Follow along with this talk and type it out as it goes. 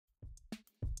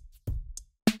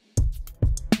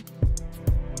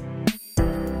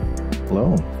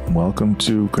Hello, welcome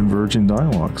to Converging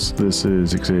Dialogues. This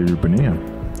is Xavier Bonilla.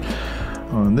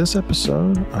 On this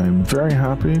episode, I'm very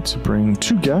happy to bring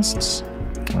two guests.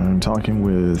 I'm talking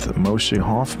with Moshe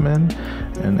Hoffman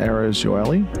and Erez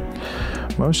Yoeli.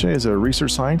 Moshe is a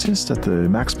research scientist at the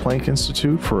Max Planck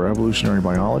Institute for Evolutionary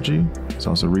Biology. He's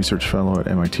also a research fellow at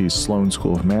MIT's Sloan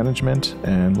School of Management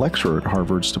and lecturer at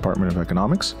Harvard's Department of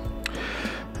Economics.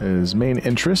 His main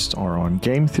interests are on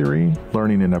game theory,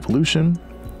 learning and evolution,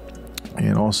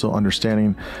 and also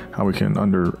understanding how we can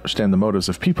understand the motives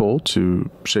of people to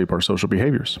shape our social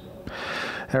behaviors.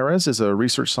 Erez is a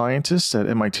research scientist at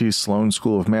MIT's Sloan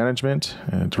School of Management,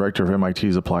 and director of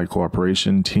MIT's Applied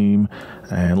Cooperation Team,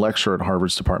 and lecturer at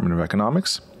Harvard's Department of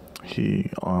Economics. He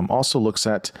also looks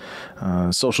at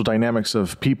social dynamics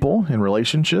of people in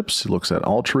relationships. He looks at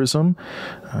altruism.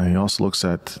 He also looks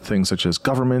at things such as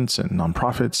governments and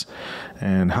nonprofits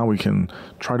and how we can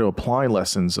try to apply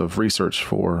lessons of research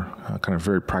for kind of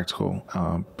very practical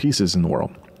pieces in the world.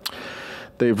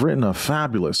 They've written a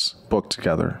fabulous book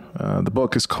together. The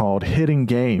book is called Hidden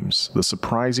Games, The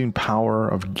Surprising Power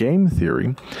of Game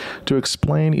Theory to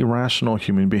Explain Irrational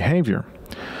Human Behavior.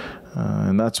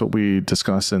 And that's what we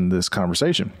discuss in this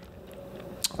conversation.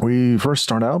 We first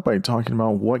start out by talking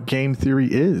about what game theory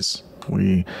is.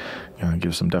 We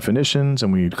give some definitions,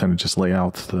 and we kind of just lay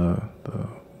out the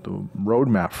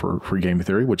roadmap for game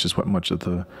theory, which is what much of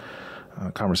the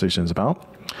conversation is about.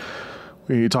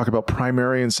 We talk about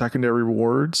primary and secondary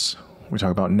rewards. We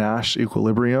talk about Nash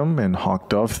equilibrium and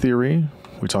Hawk-Dove theory.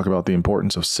 We talk about the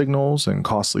importance of signals and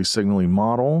costly signaling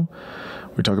model.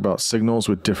 We talk about signals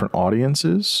with different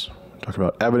audiences. We talk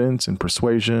about evidence and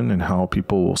persuasion and how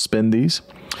people will spin these.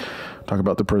 We talk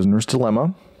about the prisoner's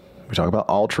dilemma. We talk about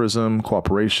altruism,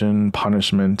 cooperation,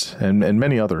 punishment, and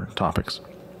many other topics.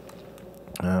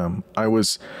 I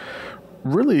was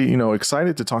really,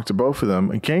 excited to talk to both of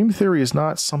them. Game theory is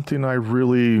not something I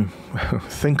really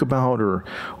think about or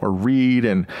read,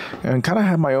 and kind of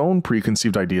have my own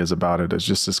preconceived ideas about it as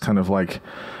just this kind of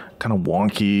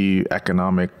wonky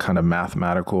economic kind of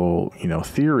mathematical,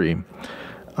 theory.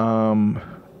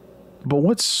 But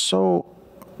what's so,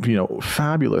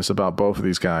 fabulous about both of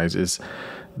these guys is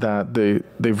that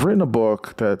they've written a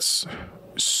book that's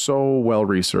so well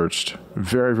researched,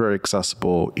 very, very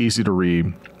accessible, easy to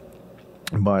read,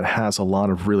 but has a lot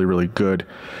of really, really good,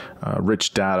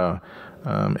 rich data.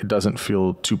 It doesn't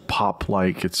feel too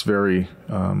pop-like. It's very,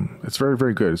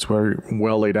 very good. It's very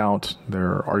well laid out.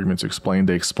 Their arguments explained.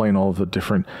 They explain all of the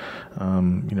different,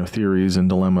 theories and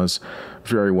dilemmas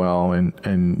very well,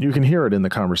 and you can hear it in the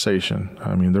conversation.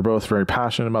 I mean, they're both very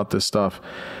passionate about this stuff,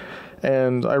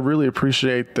 and I really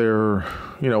appreciate their,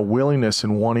 willingness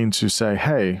and wanting to say,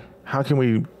 hey, how can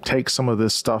we take some of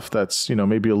this stuff that's,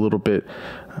 maybe a little bit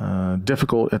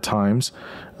difficult at times?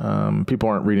 People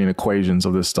aren't reading equations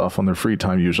of this stuff on their free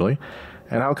time usually.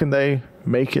 And how can they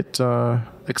make it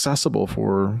accessible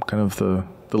for kind of the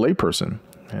layperson?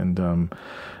 And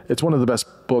it's one of the best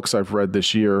books I've read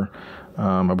this year.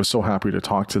 I was so happy to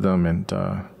talk to them.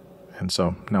 And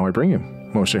so now I bring you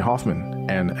Moshe Hoffman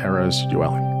and Erez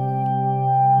Yoeli.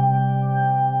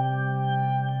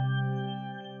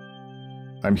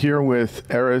 I'm here with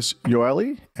Erez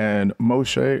Yoeli and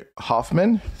Moshe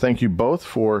Hoffman. Thank you both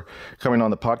for coming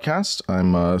on the podcast.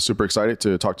 I'm super excited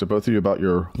to talk to both of you about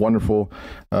your wonderful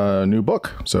new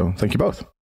book. So thank you both.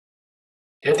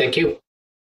 Yeah, thank you.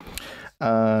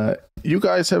 You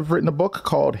guys have written a book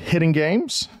called Hidden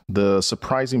Games, The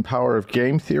Surprising Power of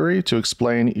Game Theory to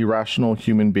Explain Irrational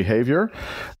Human Behavior.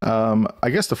 I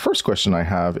guess the first question I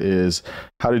have is,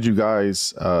 how did you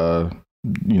guys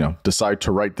decide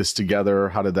to write this together?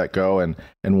 How did that go, and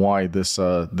why this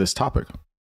topic?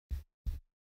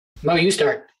 Mo, you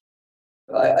start.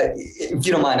 If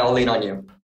you don't mind, I'll lean on you.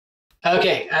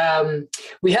 Okay.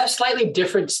 We have slightly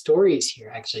different stories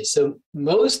here, actually. So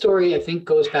Mo's story, I think,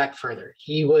 goes back further.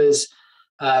 He was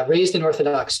raised an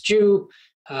Orthodox Jew,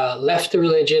 left the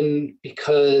religion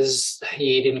because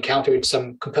he'd encountered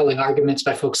some compelling arguments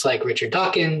by folks like Richard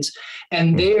Dawkins,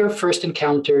 and there first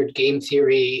encountered game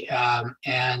theory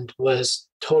and was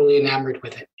totally enamored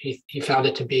with it. He found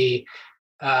it to be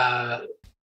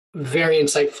very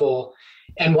insightful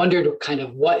and wondered kind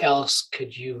of what else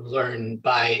could you learn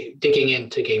by digging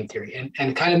into game theory,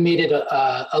 and kind of made it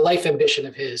a life ambition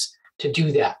of his to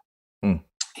do that.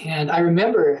 And I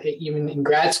remember even in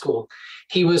grad school,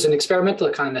 he was an experimental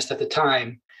economist at the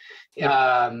time,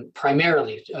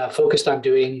 primarily focused on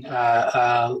doing,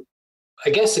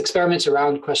 experiments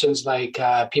around questions like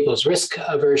people's risk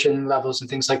aversion levels and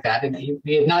things like that. And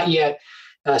he had not yet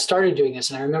started doing this.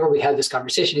 And I remember we had this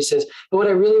conversation. He says, but what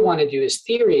I really want to do is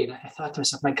theory. And I thought to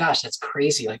myself, my gosh, that's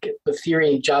crazy. Like the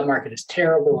theory job market is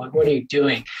terrible. Like, what are you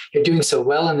doing? You're doing so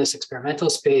well in this experimental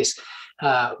space.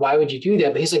 Why would you do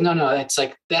that? But he's like, no, it's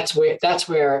like, that's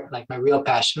where like my real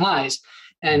passion lies.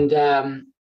 And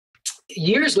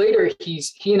years later,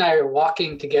 he and I are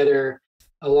walking together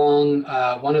along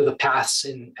one of the paths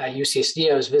at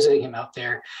UCSD. I was visiting him out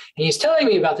there, and he's telling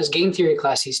me about this game theory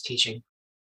class he's teaching.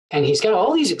 And he's got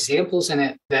all these examples in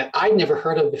it that I'd never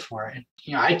heard of before. And,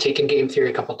 I'd taken game theory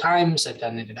a couple of times. I've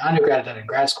done it in undergrad, I've done it in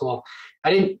grad school.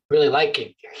 I didn't really like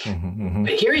game theory.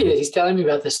 But here he is, he's telling me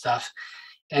about this stuff.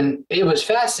 And it was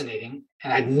fascinating,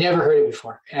 and I'd never heard it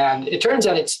before. And it turns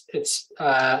out it's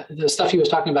the stuff he was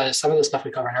talking about is some of the stuff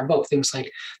we cover in our book, things like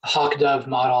the Hawk-Dove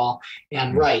model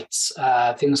and rights,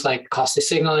 things like costly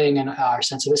signaling and our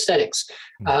sense of aesthetics.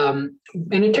 And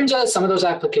it turns out that some of those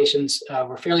applications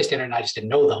were fairly standard, and I just didn't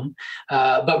know them.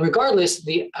 But regardless,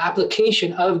 the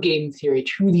application of game theory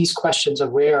to these questions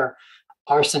of where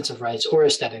our sense of rights or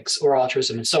aesthetics or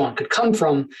altruism and so on could come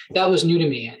from, that was new to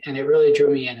me, and it really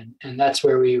drew me in. And that's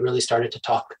where we really started to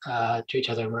talk to each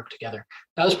other and work together.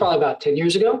 That was probably about 10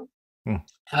 years ago.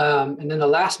 And then the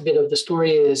last bit of the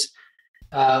story is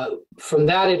from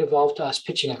that, it evolved to us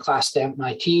pitching a class to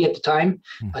MIT at the time.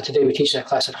 Today, we teach that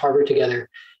class at Harvard together.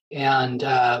 And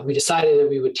we decided that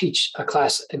we would teach a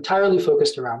class entirely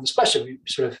focused around this question.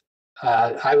 We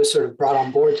I was sort of brought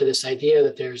on board to this idea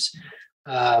that there's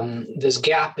this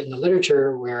gap in the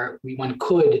literature where one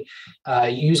could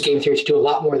use game theory to do a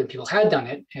lot more than people had done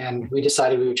it. And we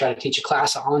decided we would try to teach a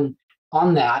class on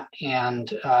that. And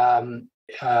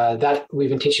that we've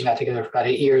been teaching that together for about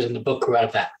 8 years, and the book grew out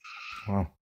of that. Wow.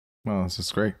 Well, this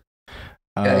is great.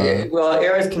 Well,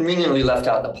 Erez conveniently left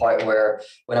out the part where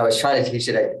when I was trying to teach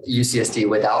it at UCSD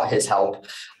without his help,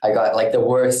 I got like the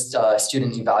worst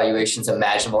student evaluations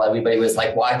imaginable. Everybody was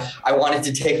like, why? I wanted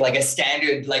to take like a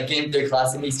standard like game theory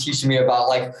class, and he's teaching me about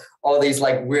like all these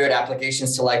like weird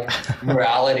applications to like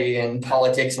morality and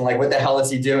politics, and like, what the hell is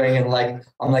he doing? And like,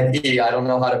 I'm like, I don't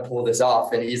know how to pull this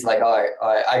off. And he's like, all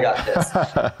right, I got this.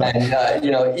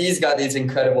 And, he's got these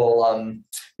incredible,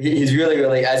 he's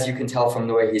really, as you can tell from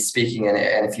the way he's speaking in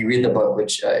it, and if you read the book,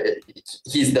 which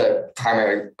he's the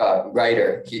primary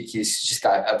writer, he's just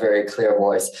got a very clear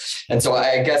voice. And so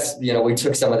I guess, we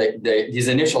took some of these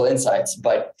initial insights,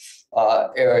 but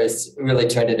Erez really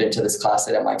turned it into this class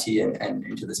at MIT and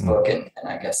into this book. And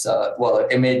I guess,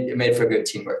 it made for good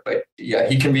teamwork, but yeah,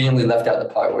 he conveniently left out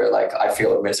the part where like, I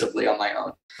feel miserably on my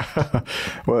own.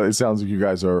 Well, it sounds like you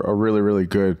guys are a really, really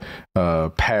good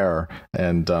pair.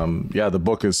 And the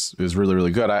book is really,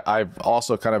 really good. I've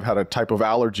also kind of had a type of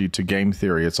allergy to game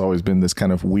theory. It's always been this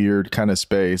kind of weird kind of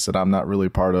space that I'm not really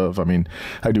part of. I mean,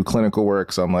 I do clinical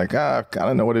work, so I'm like, I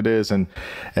don't know what it is. And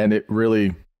it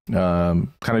really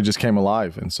kind of just came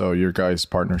alive. And so your guys'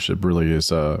 partnership really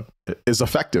is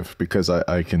effective, because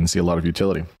I can see a lot of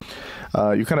utility.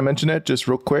 You kind of mentioned it just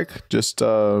real quick. Just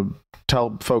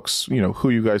tell folks, who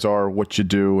you guys are, what you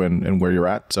do, and where you're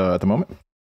at the moment.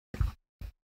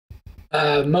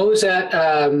 Mo's at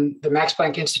the Max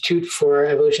Planck Institute for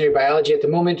Evolutionary Biology at the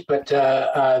moment, but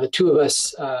the two of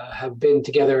us have been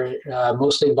together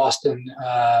mostly in Boston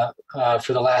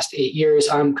for the last 8 years.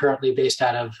 I'm currently based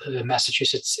out of the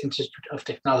Massachusetts Institute of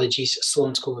Technology's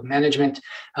Sloan School of Management.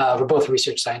 We're both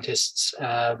research scientists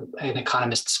and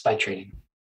economists by training.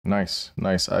 Nice.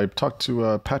 I talked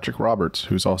to Patrick Roberts,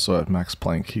 who's also at Max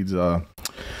Planck. He's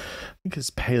I think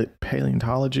his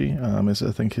paleontology is,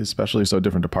 I think, his specialty, so a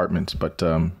different department, but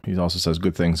he also says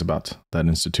good things about that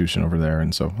institution over there.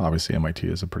 And so obviously MIT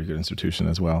is a pretty good institution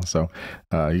as well. So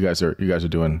you guys are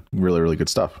doing really, really good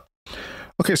stuff.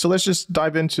 Okay, so let's just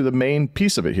dive into the main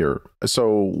piece of it here. So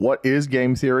what is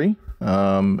game theory,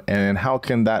 and how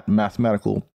can that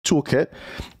mathematical toolkit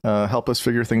help us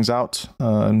figure things out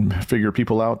and figure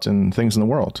people out and things in the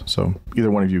world? So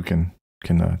either one of you can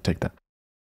take that.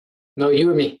 No, you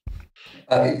or me.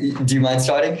 Do you mind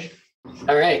starting?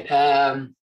 All right. I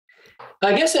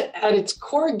guess at its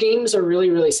core, games are really,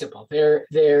 really simple.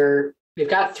 They've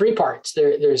got three parts.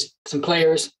 There's some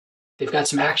players. They've got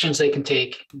some actions they can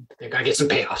take. They've got to get some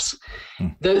payoffs.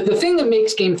 The thing that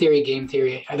makes game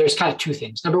theory, there's kind of two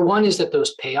things. Number one is that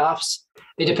those payoffs,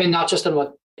 they depend not just on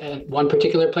what one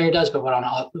particular player does, but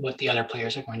what the other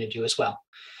players are going to do as well.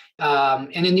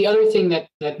 And then the other thing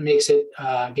that makes it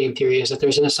game theory is that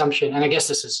there's an assumption, and I guess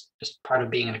this is just part of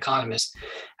being an economist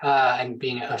and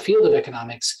being a field of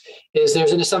economics, is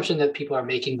there's an assumption that people are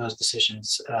making those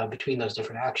decisions between those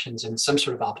different actions in some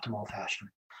sort of optimal fashion.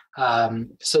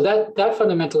 So that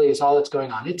fundamentally is all that's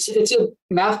going on. It's a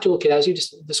math toolkit, as you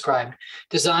just described,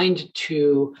 designed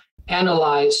to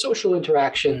analyze social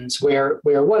interactions where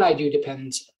what I do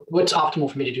depends, what's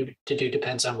optimal for me to do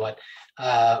depends on what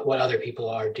other people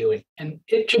are doing. And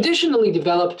it traditionally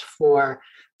developed for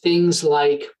things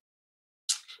like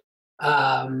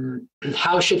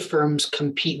how should firms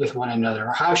compete with one another,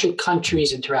 or how should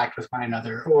countries interact with one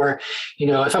another, or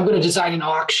if I'm going to design an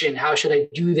auction, how should I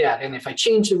do that, and if I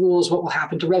change the rules, what will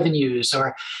happen to revenues?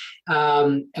 Or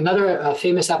another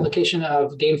famous application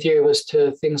of game theory was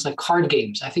to things like card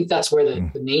games. I think that's where the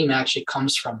name actually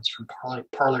comes from. It's from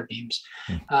parlor games.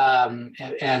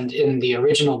 And in the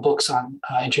original books on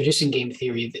introducing game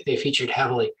theory, they featured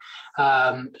heavily.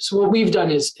 So what we've done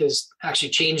is actually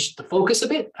changed the focus a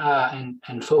bit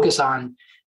and focus on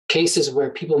cases where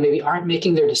people maybe aren't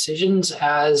making their decisions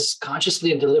as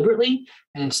consciously and deliberately,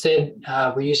 and instead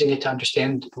we're using it to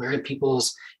understand where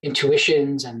people's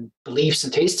intuitions and beliefs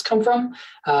and tastes come from.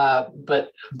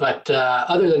 But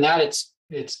other than that,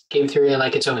 it's game theory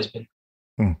like it's always been.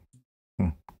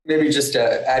 Maybe just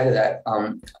to add to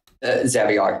that,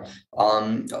 Xavier,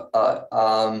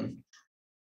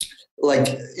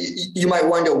 like you might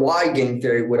wonder why game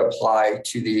theory would apply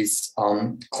to these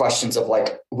questions of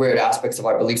like weird aspects of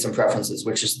our beliefs and preferences,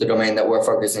 which is the domain that we're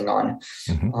focusing on.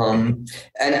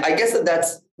 And I guess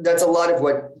that's a lot of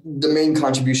what the main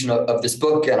contribution of this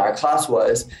book and our class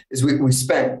is we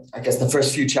spent, I guess, the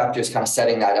first few chapters kind of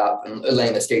setting that up and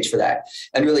laying the stage for that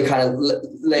and really kind of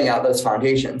laying out those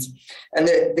foundations. And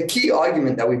the key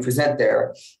argument that we present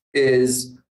there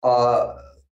is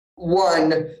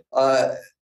one,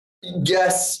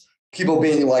 yes, people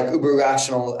being like uber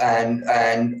rational and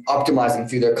optimizing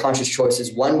through their conscious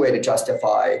choices, one way to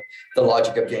justify the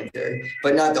logic of game theory,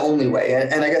 but not the only way.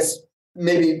 And I guess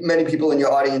maybe many people in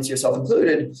your audience, yourself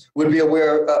included, would be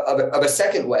aware of a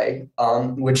second way,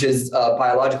 which is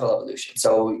biological evolution.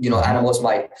 So, animals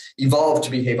might evolve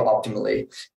to behave optimally,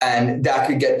 and that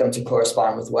could get them to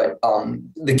correspond with what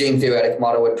the game theoretic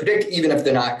model would predict, even if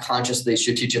they're not consciously,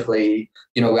 strategically,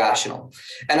 rational.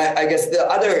 And I guess the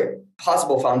other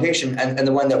possible foundation, and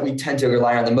the one that we tend to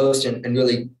rely on the most and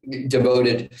really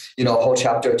devoted, a whole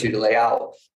chapter or two to lay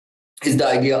out, is the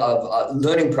idea of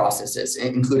learning processes,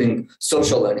 including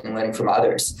social learning from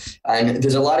others. And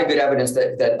there's a lot of good evidence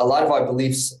that a lot of our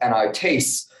beliefs and our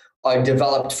tastes are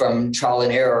developed from trial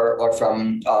and error or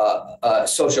from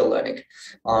social learning.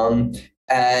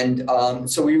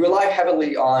 So we rely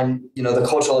heavily on, the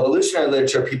cultural evolutionary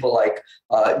literature, people like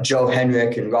Joe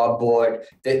Henrich and Rob Board.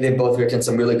 They've both written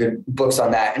some really good books on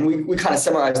that. And we kind of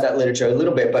summarize that literature a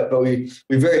little bit, but we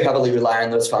very heavily rely on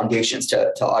those foundations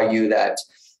to argue that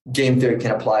game theory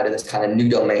can apply to this kind of new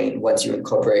domain once you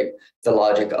incorporate the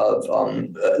logic of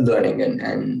learning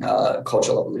and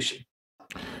cultural evolution.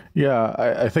 Yeah,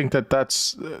 I think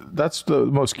that's the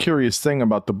most curious thing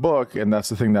about the book, and that's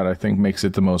the thing that I think makes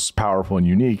it the most powerful and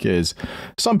unique. Is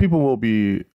some people will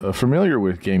be familiar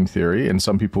with game theory, and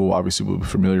some people obviously will be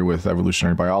familiar with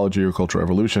evolutionary biology or cultural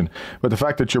evolution. But the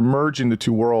fact that you're merging the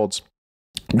two worlds,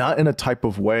 not in a type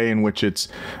of way in which it's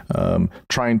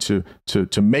trying to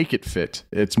make it fit.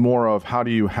 It's more of how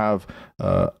do you have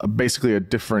basically a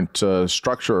different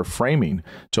structure or framing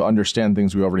to understand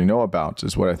things we already know about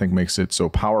is what I think makes it so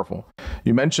powerful.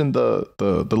 You mentioned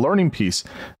the learning piece.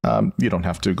 You don't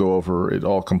have to go over it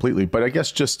all completely, but I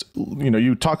guess just,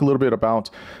 you talk a little bit about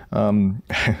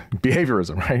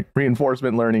behaviorism, right?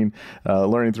 Reinforcement learning,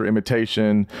 learning through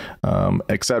imitation,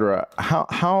 etc.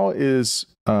 How is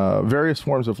various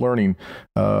forms of learning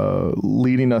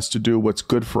leading us to do what's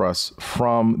good for us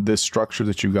from this structure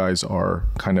that you guys are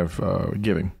kind of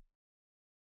giving?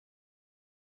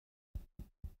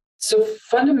 So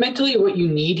fundamentally, what you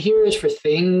need here is for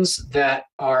things that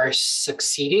are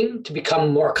succeeding to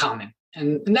become more common.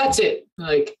 And that's it.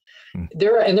 Like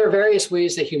there are various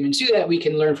ways that humans do that. We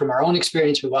can learn from our own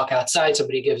experience. We walk outside,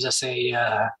 somebody gives us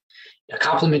a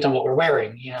compliment on what we're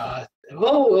wearing, that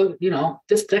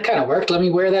kind of worked. Let me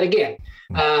wear that again.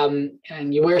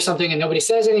 And you wear something and nobody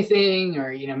says anything,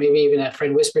 or, maybe even a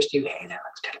friend whispers to you, hey, that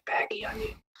looks kind of baggy on you.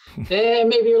 Then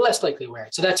maybe you're less likely to wear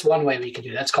it. So that's one way we could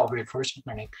do. That's called reinforcement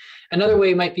learning. Another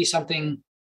way might be something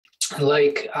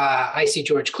like I see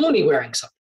George Clooney wearing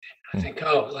something. I think,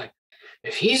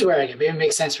 if he's wearing it, maybe it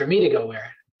makes sense for me to go wear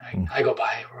it. I go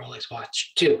buy a Rolex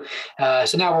watch too.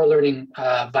 So now we're learning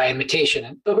by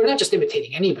imitation, but we're not just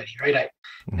imitating anybody, right?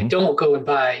 I don't go and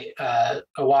buy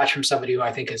a watch from somebody who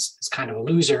I think is kind of a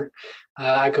loser.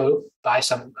 I go buy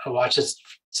a watch that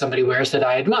somebody wears that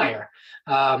I admire.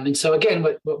 And so again,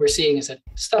 what we're seeing is that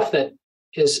stuff that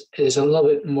is a little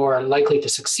bit more likely to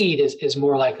succeed is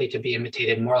more likely to be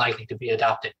imitated, more likely to be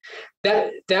adopted.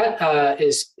 That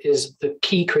is the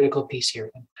key critical piece here.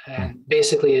 and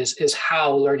basically is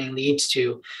how learning leads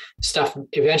to stuff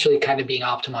eventually kind of being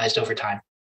optimized over time.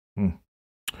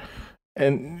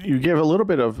 And you gave a little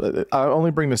bit of, I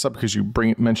only bring this up because you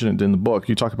mention it in the book.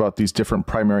 You talk about these different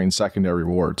primary and secondary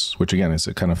rewards, which again is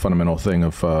a kind of fundamental thing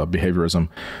of behaviorism.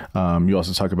 You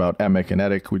also talk about emic and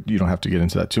etic. You don't have to get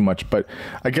into that too much, but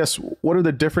I guess what are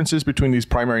the differences between these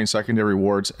primary and secondary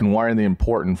rewards, and why are they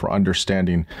important for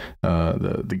understanding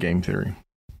the game theory?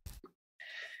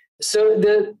 So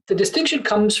the distinction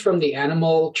comes from the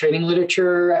animal training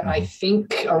literature, I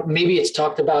think, or maybe it's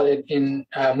talked about it in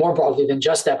more broadly than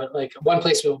just that, but like one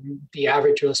place where the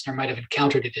average listener might have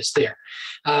encountered it is there.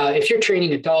 If you're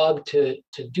training a dog to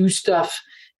do stuff,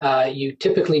 you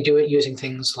typically do it using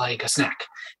things like a snack.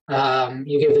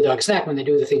 You give the dog a snack when they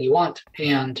do the thing you want,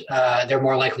 and they're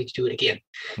more likely to do it again.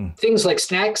 Things like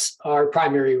snacks are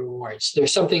primary rewards.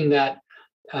 There's something that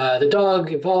the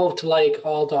dog evolved to like.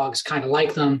 All dogs kind of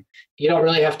like them. You don't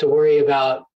really have to worry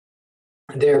about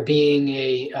there being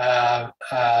a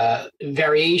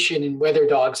variation in whether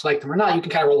dogs like them or not. You can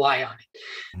kind of rely on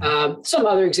it. Some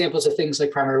other examples of things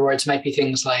like primary rewards might be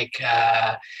things like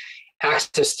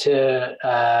access to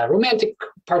romantic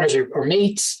partners or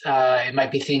mates. It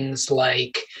might be things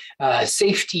like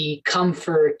safety,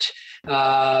 comfort,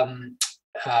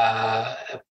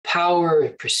 power,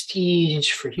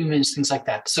 prestige for humans, things like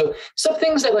that. So some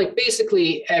things that like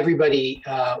basically everybody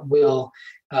will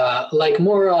like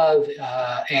more of,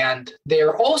 and they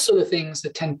are also the things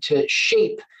that tend to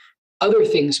shape other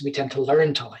things we tend to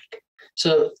learn to like.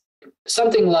 So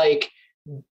something like,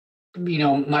 you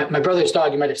know, my brother's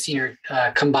dog, you might have seen her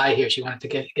come by here. She wanted to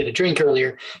get a drink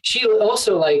earlier. She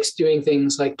also likes doing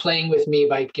things like playing with me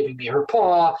by giving me her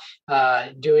paw,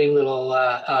 doing little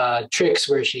tricks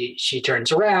where she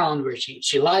turns around, where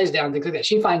she lies down, things like that.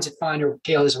 She finds it fun, her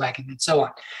tail is wagging and so on.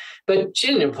 But she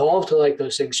didn't evolve to like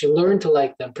those things. She learned to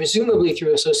like them, presumably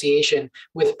through association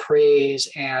with praise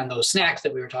and those snacks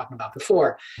that we were talking about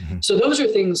before. So those are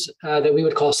things that we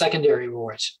would call secondary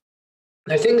rewards.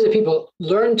 They're things that people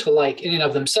learn to like in and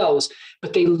of themselves,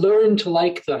 but they learn to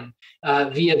like them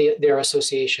via their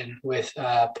association with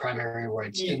primary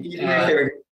rewards. Give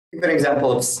an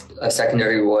example of a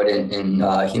secondary reward in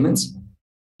humans.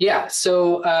 Yeah.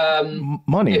 So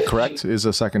money, correct, is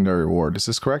a secondary reward. Is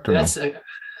this correct or no?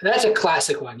 That's a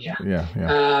classic one. Yeah.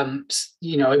 Yeah.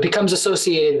 You know, it becomes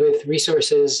associated with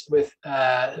resources, with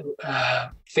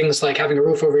things like having a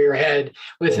roof over your head,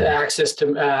 with access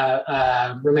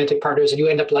to romantic partners, and you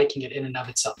end up liking it in and of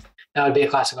itself. That would be a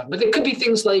classic one. But it could be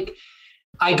things like,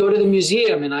 I go to the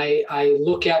museum and I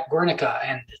look at Guernica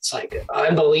and it's like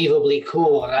unbelievably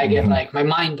cool, and I get like my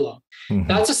mind blown.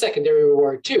 That's a secondary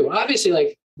reward too. Obviously,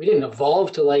 like, we didn't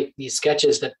evolve to like these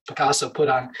sketches that Picasso put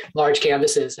on large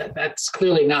canvases. That's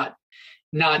clearly not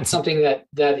something that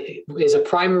is a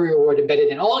primary reward embedded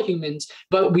in all humans,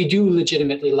 but we do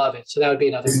legitimately love it. So that would be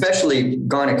another. Especially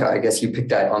Guernica, I guess you picked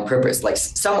that on purpose. Like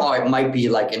some art might be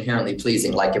like inherently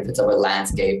pleasing, like if it's of a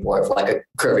landscape or if like a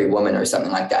curvy woman or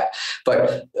something like that.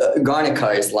 But Guernica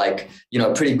is like, you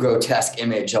know, a pretty grotesque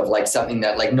image of like something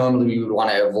that like normally we would want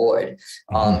to avoid.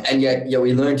 And yet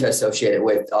we learn to associate it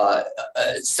with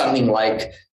something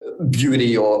like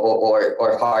beauty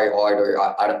or high art or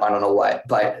I don't know what,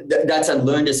 but that's a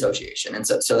learned association. And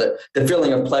so the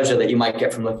feeling of pleasure that you might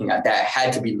get from looking at that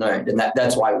had to be learned, and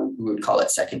that's why we would call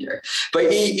it secondary.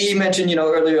 But he mentioned, you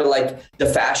know, earlier, like the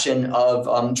fashion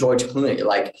of George Clooney.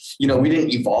 Like, you know, we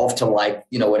didn't evolve to like,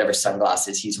 you know, whatever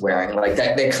sunglasses he's wearing, like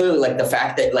that. They clearly, like the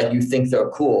fact that like you think they're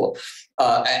cool.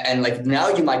 And like now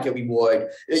you might get reward,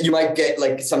 you might get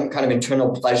like some kind of internal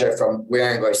pleasure from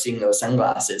wearing or seeing those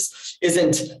sunglasses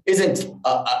isn't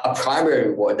a primary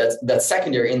reward. That's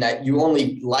secondary in that you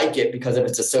only like it because of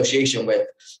its association with,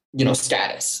 you know,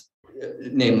 status,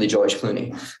 namely George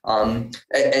Clooney.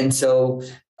 And so,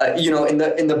 you know, in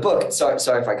the book, sorry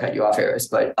if I cut you off,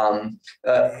 Erez, but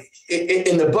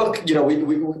in the book, you know,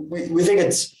 we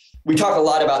think we talk a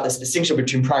lot about this distinction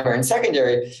between primary and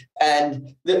secondary.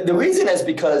 And the reason is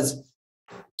because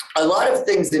a lot of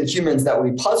things in humans that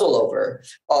we puzzle over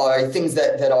are things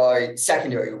that are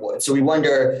secondary rewards. So we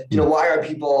wonder, you know, why are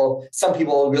some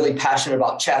people really passionate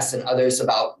about chess and others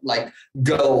about like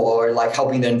Go or like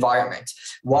helping the environment?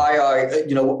 Why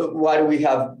do we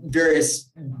have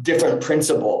various different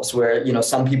principles where, you know,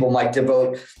 some people might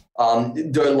devote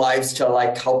their lives to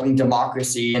like helping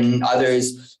democracy, and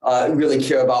others really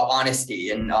care about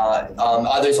honesty, and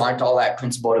others aren't all that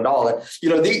principled at all. And, you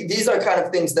know, these are kind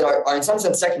of things that are in some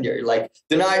sense secondary. Like,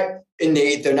 they're not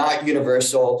innate, they're not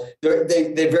universal,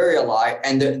 they vary a lot,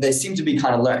 and they seem to be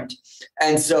kind of learned.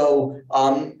 And so,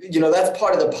 you know, that's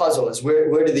part of the puzzle, is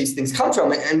where do these things come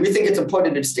from? And we think it's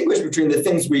important to distinguish between the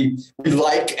things we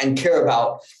like and care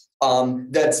about,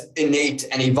 that's innate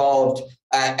and evolved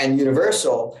and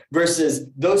universal, versus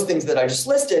those things that I just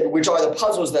listed, which are the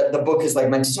puzzles that the book is like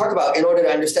meant to talk about. In order to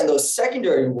understand those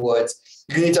secondary rewards,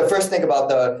 you need to first think about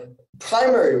the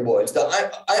primary rewards, the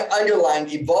underlying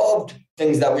evolved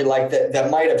things that we like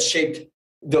that might have shaped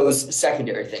those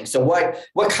secondary things. So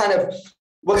what kind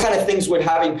of things would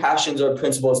having passions or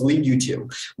principles lead you to?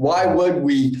 Why would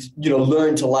we, you know,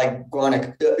 learn to like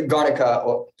Garnica,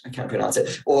 or I can't pronounce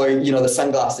it, or, you know, the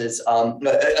sunglasses,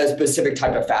 a specific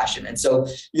type of fashion? And so,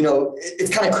 you know, it's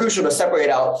kind of crucial to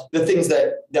separate out the things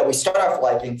that we start off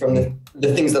liking from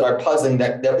the things that are puzzling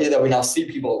that we now see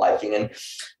people liking. And,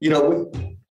 you know,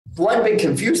 one big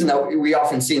confusion that we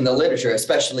often see in the literature,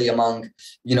 especially among,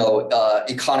 you know,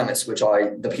 economists, which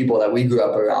are the people that we grew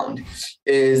up around,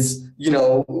 is, you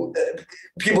know,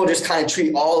 people just kind of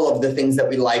treat all of the things that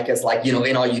we like as like, you know,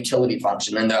 in our utility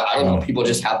function. And I don't know, people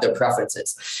just have their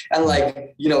preferences. And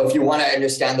like, you know, if you want to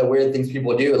understand the weird things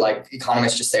people do, like,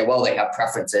 economists just say, well, they have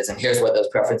preferences and here's what those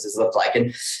preferences look like.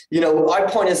 And, you know, our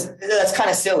point is that's kind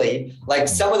of silly. Like,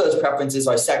 some of those preferences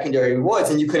are secondary rewards,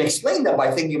 and you can explain them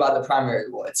by thinking about the primary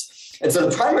rewards. And so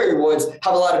the primary rewards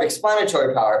have a lot of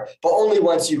explanatory power, but only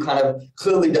once you kind of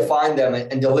clearly define them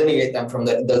and delineate them from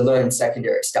the learned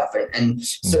secondary stuff. And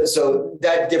so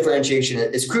that differentiation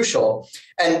is crucial.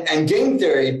 And game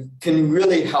theory can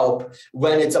really help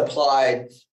when it's applied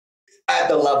at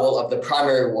the level of the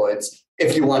primary rewards,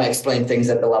 if you want to explain things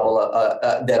at the level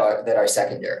that are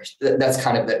secondary. That's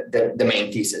kind of the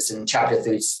main thesis. And chapter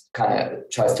 3 kind of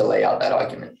tries to lay out that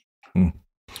argument.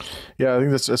 Yeah, I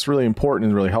think that's really important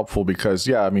and really helpful, because,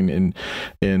 yeah, I mean,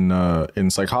 in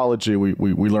psychology, we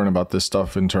learn about this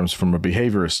stuff in terms from a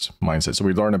behaviorist mindset. So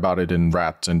we learn about it in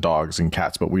rats and dogs and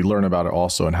cats, but we learn about it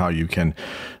also in how you can,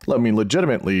 I mean,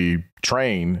 legitimately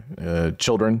train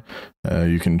children.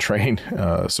 You can train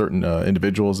certain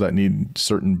individuals that need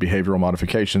certain behavioral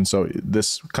modifications. So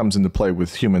this comes into play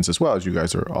with humans as well, as you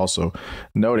guys are also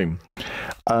noting.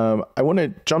 I want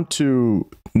to jump to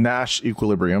Nash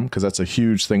equilibrium, because that's a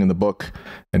huge thing in the book,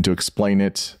 and to explain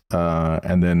it.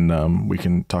 And then we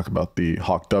can talk about the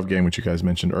hawk-dove game, which you guys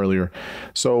mentioned earlier.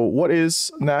 So what is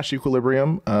Nash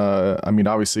equilibrium? I mean,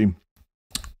 obviously,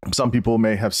 some people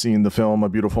may have seen the film A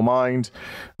Beautiful Mind,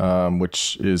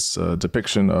 which is a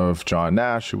depiction of John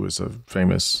Nash, who was a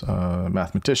famous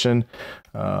mathematician,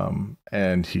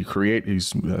 and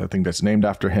he's I think that's named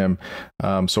after him.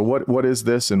 So what is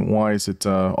this, and why is it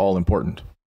all important?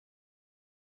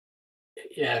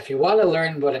 Yeah, if you want to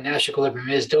learn what a Nash equilibrium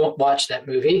is, don't watch that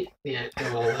movie. Yeah,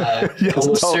 it will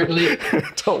Yes, certainly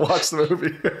don't watch the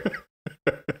movie.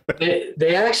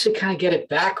 They actually kind of get it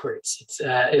backwards.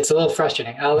 It's a little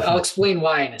frustrating. I'll explain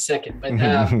why in a second.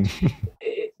 But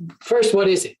first, what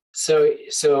is it? So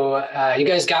you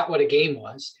guys got what a game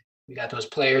was. You got those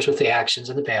players with the actions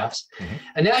and the payoffs. Mm-hmm.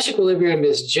 A Nash equilibrium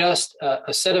is just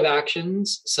a set of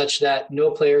actions such that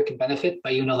no player can benefit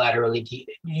by unilaterally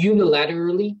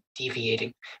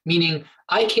deviating. Meaning,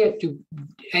 I can't do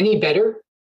any better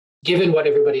given what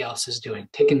everybody else is doing,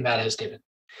 taking that as given.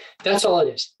 That's all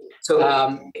it is. So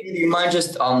do you mind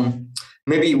just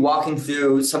maybe walking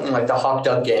through something like the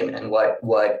hawk-dove game and what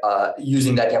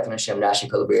using that definition of Nash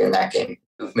equilibrium in that game,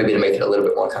 maybe to make it a little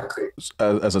bit more concrete?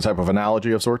 As a type of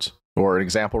analogy of sorts, or an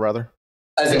example rather?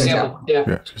 As an example. Yeah.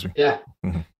 Excuse me. Yeah.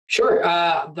 Mm-hmm. Sure.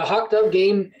 The hawk-dove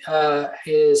game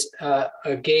is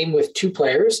a game with two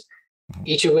players,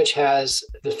 each of which has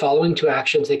the following two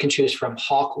actions they can choose from: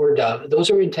 hawk or dove.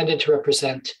 Those are intended to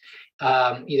represent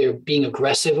either being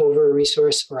aggressive over a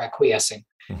resource or acquiescing.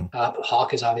 Mm-hmm.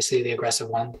 Hawk is obviously the aggressive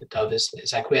one. The dove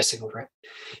is acquiescing over it.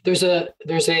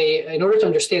 In order to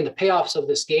understand the payoffs of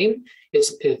this game,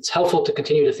 it's helpful to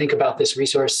continue to think about this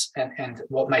resource and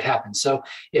what might happen. So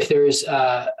if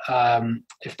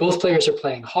if both players are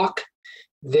playing hawk,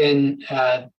 then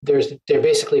they're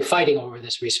basically fighting over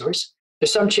this resource.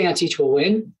 There's some chance each will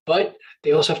win, but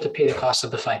they also have to pay the cost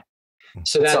of the fight.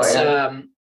 So that's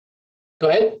go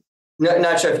ahead. No,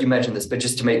 not sure if you mentioned this, but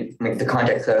just to make the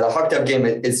context clear, the hawk-dove game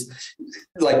is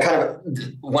like kind of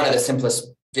one of the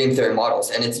simplest game theory models,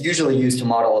 and it's usually used to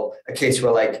model a case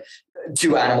where like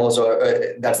two animals,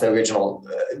 or that's the original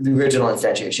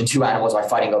instantiation. Two animals are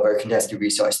fighting over a contested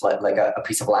resource, like a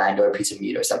piece of land or a piece of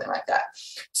meat or something like that.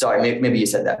 Sorry, maybe you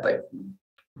said that, but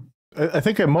I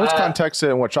think in most contexts,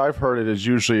 and which I've heard it is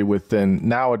usually within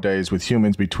nowadays with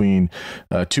humans between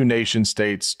two nation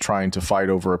states trying to fight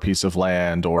over a piece of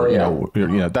land, or you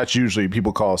know that's usually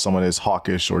people call someone as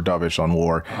hawkish or dovish on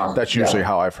war. That's usually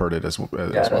how I've heard it as well.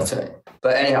 That's right.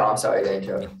 But anyhow, I'm sorry to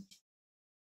interrupt.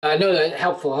 No,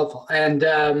 helpful. And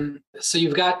so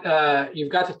you've got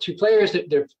the two players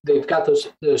that they've got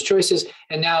those choices,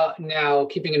 and now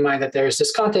keeping in mind that there's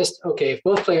this contest. Okay, if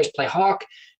both players play hawk,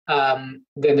 then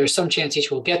there's some chance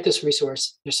each will get this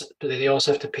resource. They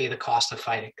also have to pay the cost of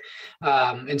fighting.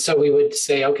 And so we would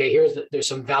say, okay, there's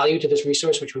some value to this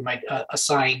resource, which we might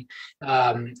assign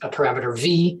a parameter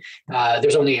V.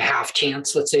 There's only a half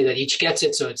chance, let's say, that each gets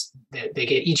it. So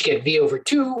each get V over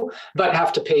 2, but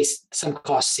have to pay some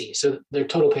cost C. So their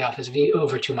total payoff is V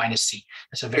over 2 minus C.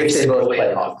 That's a very simple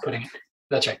way of putting it.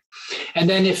 That's right. And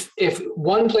then if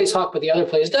one plays hawk but the other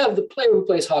plays dove, the player who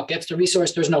plays hawk gets the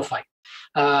resource. There's no fight.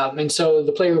 And so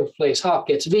the player who plays hawk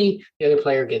gets V, the other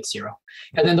player gets 0.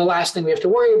 And then the last thing we have to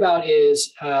worry about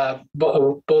is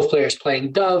both players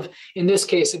playing dove. In this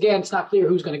case, again, it's not clear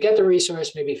who's going to get the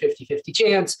resource, maybe 50-50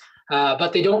 chance,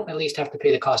 but they don't at least have to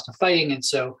pay the cost of fighting. And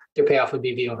so their payoff would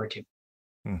be V over 2.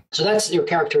 So that's your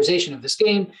characterization of this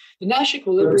game. The Nash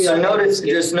equilibrium. So notice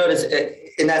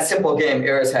in that simple game,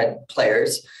 Erez had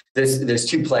players. There's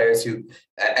two players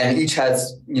and each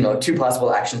has two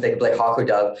possible actions. They can play hawk or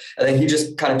dove, and then he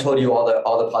just kind of told you all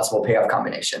the possible payoff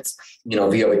combinations.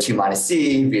 V over 2 minus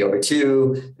C, V over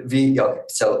 2, V. Okay.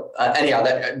 So anyhow,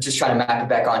 just trying to map it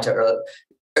back onto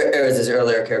Erez's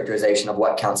earlier characterization of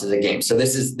what counts as a game. So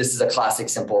this is a classic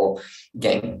simple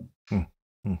game.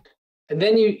 And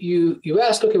then you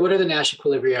ask, okay, what are the Nash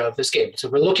equilibria of this game? So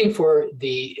we're looking for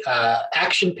the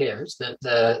action pairs,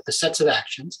 the sets of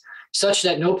actions, such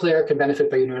that no player can benefit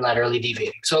by unilaterally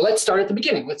deviating. So let's start at the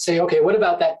beginning. Let's say, okay, what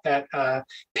about that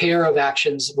pair of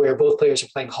actions where both players are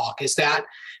playing hawk? Is that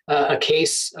a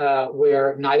case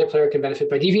where neither player can benefit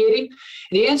by deviating?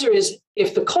 And the answer is,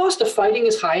 if the cost of fighting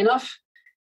is high enough,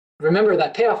 remember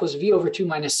that payoff was V over 2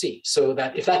 minus C. So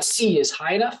that if that C is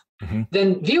high enough,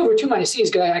 then V over 2 minus C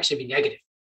is going to actually be negative.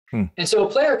 And so a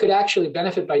player could actually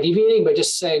benefit by deviating by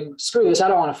just saying, screw this, I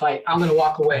don't want to fight. I'm going to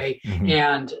walk away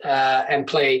and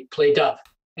play dove.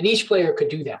 And each player could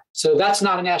do that. So that's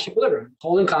not a Nash equilibrium.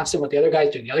 Holding constant what the other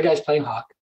guy's doing. The other guy's playing hawk.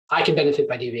 I can benefit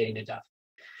by deviating to dove.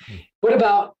 What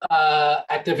about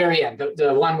at the very end,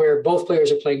 the one where both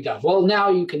players are playing dove? Well, now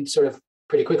you can sort of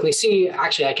pretty quickly see,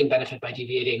 actually, I can benefit by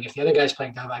deviating. If the other guy's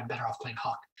playing dove, I'm better off playing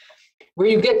hawk. Where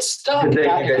you get stuck. You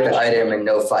get the item and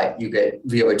no fight. You get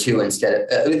V over 2 instead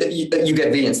of, you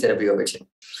get V instead of V over 2.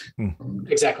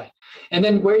 Exactly. And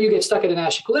then where you get stuck at a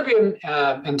Nash equilibrium,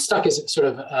 and stuck is sort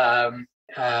of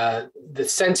the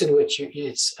sense in which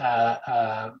it's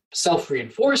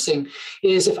self-reinforcing,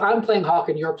 is if I'm playing hawk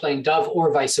and you're playing dove,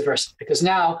 or vice versa. Because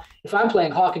now, if I'm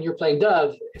playing hawk and you're playing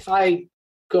dove, if I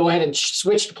go ahead and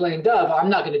switch to playing dove, I'm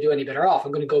not going to do any better off.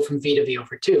 I'm going to go from V to V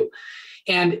over 2.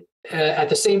 And at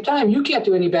the same time, you can't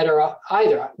do any better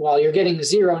either. While you're getting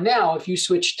 0 now, if you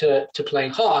switch to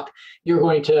playing hawk, you're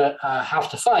going to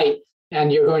have to fight,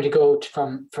 and you're going to go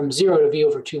from 0 to V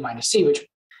over 2 minus C, which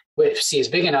if C is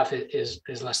big enough, is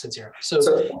less than 0. So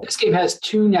this game has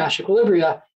 2 Nash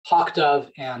equilibria, hawk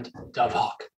dove and dove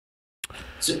hawk.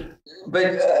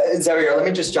 But Xavier, let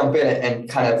me just jump in and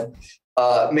kind of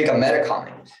make a meta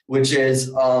comment, which is,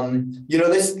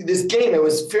 this game, it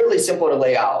was fairly simple to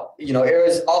lay out.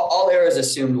 All Erez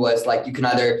assumed was like, you can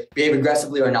either behave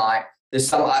aggressively or not. There's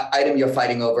some item you're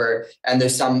fighting over, and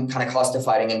there's some kind of cost of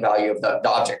fighting and value of the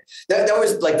object. That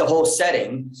was like the whole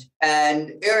setting.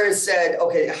 And Erez said,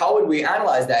 okay, how would we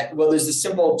analyze that? Well, there's this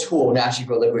simple tool, Nash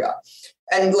equilibria.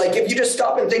 And like, if you just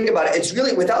stop and think about it, it's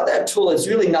really, without that tool, it's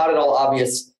really not at all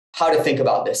obvious how to think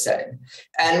about this setting.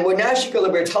 And what Nash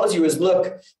equilibria tells you is,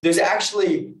 look, there's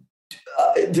actually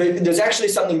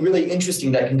something really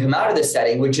interesting that can come out of this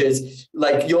setting, which is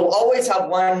like, you'll always have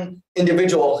one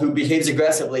individual who behaves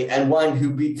aggressively and one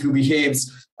who behaves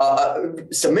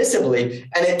submissively,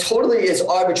 and it totally is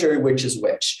arbitrary which is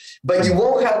which. But you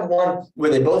won't have one where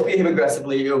they both behave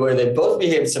aggressively or where they both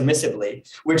behave submissively,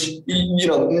 which,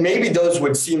 maybe those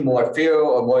would seem more fair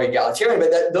or more egalitarian,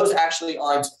 but those actually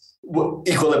aren't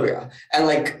equilibria. And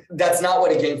like, that's not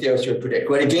what a game theorist would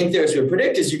predict. What a game theorist would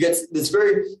predict is you get this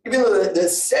even though the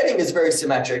setting is very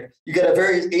symmetric, you get a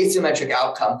very asymmetric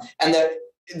outcome. And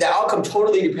the outcome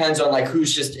totally depends on like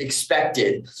who's just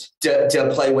expected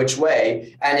to play which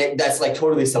way. And that's like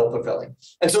totally self-fulfilling.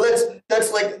 And so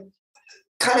that's like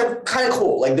kind of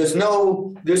cool. Like there's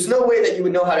no way that you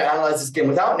would know how to analyze this game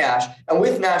without Nash. And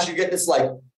with Nash, you get this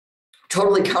like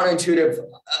totally counterintuitive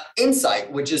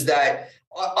insight, which is that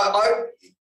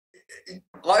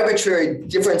arbitrary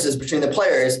differences between the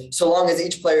players, so long as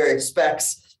each player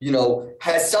expects,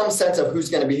 has some sense of who's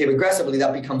going to behave aggressively,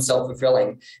 that becomes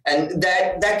self-fulfilling. And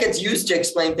that gets used to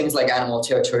explain things like animal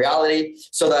territoriality.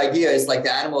 So the idea is like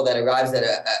the animal that arrives at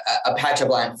a patch of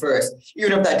land first,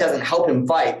 even if that doesn't help him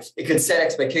fight, it could set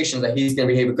expectations that he's going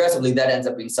to behave aggressively. That ends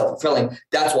up being self-fulfilling.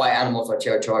 That's why animals are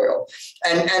territorial.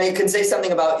 And it could say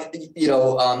something about,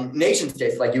 nation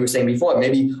states, like you were saying before.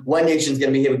 Maybe one nation is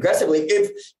going to behave aggressively.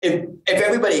 If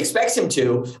everybody expects him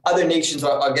to, other nations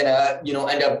are going to,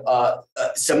 end up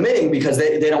submitting because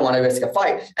they don't want to risk a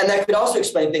fight. And that could also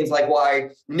explain things like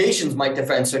why nations might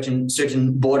defend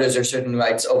certain borders or certain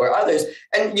rights over others.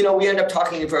 And, we end up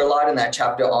talking for a lot in that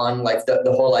chapter on like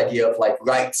the whole idea of like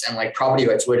rights and like property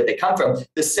rights. Where did they come from?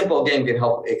 This simple game can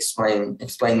help explain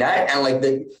that. And like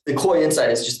the core insight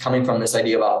is just coming from this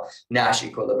idea about Nash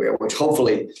equilibrium, which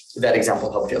hopefully that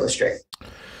example helped illustrate.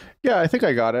 Yeah, I think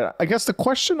I got it. I guess the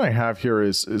question I have here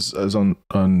is on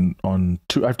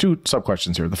two. I have two sub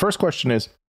questions here. The first question is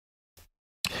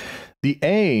the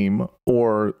aim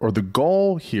or the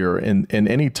goal here in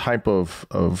any type of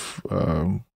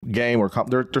game or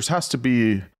there has to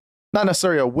be not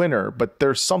necessarily a winner, but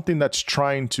there's something that's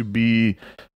trying to be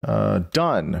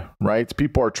done, right?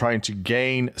 People are trying to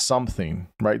gain something,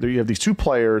 right? There you have these two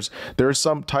players. There's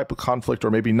some type of conflict,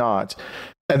 or maybe not,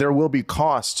 and there will be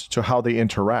cost to how they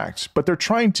interact. But they're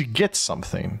trying to get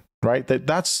something, right?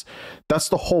 That's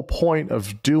the whole point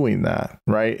of doing that,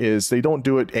 right? Is they don't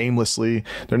do it aimlessly.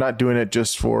 They're not doing it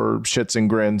just for shits and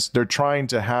grins. They're trying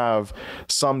to have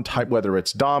some type, whether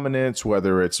it's dominance,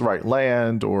 whether it's right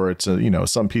land, or it's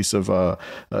some piece of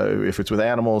if it's with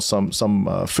animals,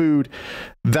 some food.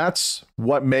 That's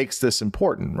what makes this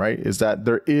important, right? Is that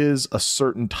there is a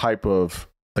certain type of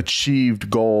achieved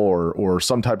goal or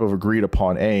some type of agreed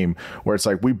upon aim where it's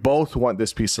like we both want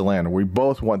this piece of land, or we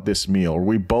both want this meal, or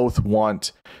we both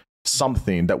want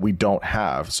something that we don't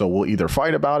have. So we'll either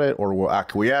fight about it or we'll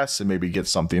acquiesce and maybe get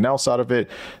something else out of it.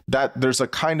 That there's a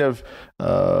kind of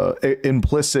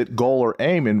implicit goal or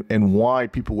aim in why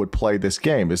people would play this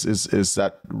game. Is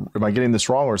that, am I getting this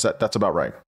wrong, or is that's about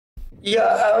right?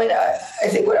 Yeah, I mean, I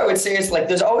think what I would say is like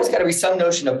there's always got to be some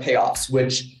notion of payoffs,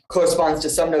 which corresponds to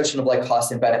some notion of like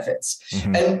cost and benefits.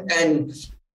 Mm-hmm.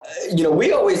 And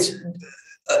we always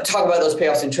talk about those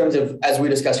payoffs in terms of, as we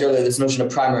discussed earlier, this notion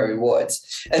of primary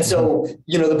rewards. And so,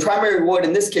 the primary reward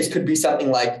in this case could be something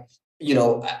like,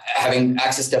 having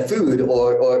access to food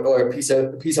or a piece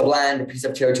of land, a piece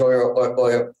of territory,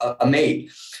 or a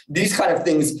mate. These kind of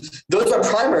things, those are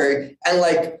primary. And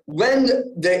like when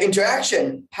the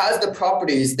interaction has the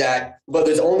properties that, well,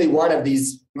 there's only one of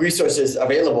these resources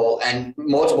available and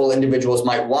multiple individuals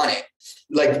might want it,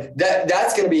 like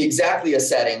that's going to be exactly a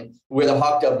setting where the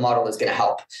hawk-dove model is going to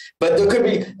help. But there could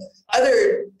be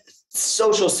other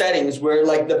social settings where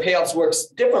like the payoffs works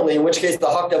differently, in which case the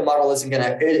hawk-dove model isn't going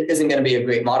to be a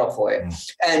great model for it.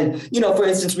 And, for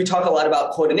instance, we talk a lot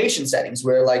about coordination settings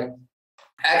where like,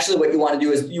 actually what you want to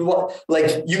do is you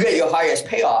get your highest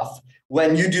payoff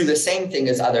when you do the same thing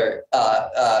as other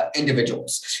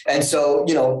individuals. And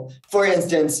so, for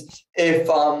instance, if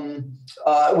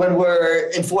when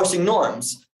we're enforcing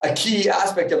norms, a key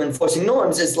aspect of enforcing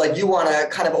norms is like you want to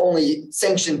kind of only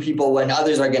sanction people when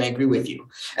others are going to agree with you.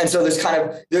 And so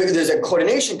there's a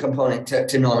coordination component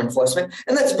to norm enforcement.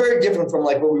 And that's very different from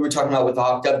like what we were talking about with the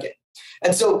hawk-dove game.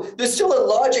 And so there's still a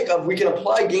logic of we can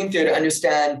apply game theory to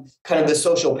understand kind of the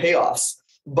social payoffs.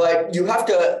 But you have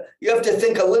to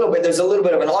think a little bit. There's a little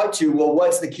bit of an art to, well,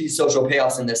 what's the key social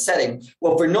payoffs in this setting?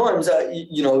 Well, for norms,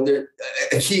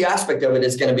 a key aspect of it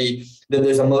is going to be that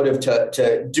there's a motive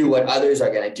to do what others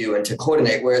are going to do and to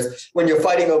coordinate. Whereas when you're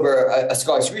fighting over a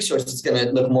scarce resource, it's going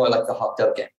to look more like the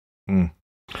hawk-dove game.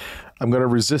 I'm going to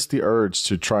resist the urge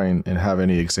to try and have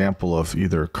any example of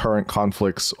either current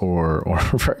conflicts or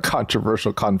very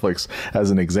controversial conflicts as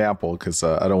an example, because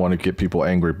I don't want to get people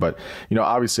angry. But,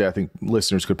 obviously, I think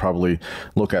listeners could probably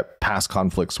look at past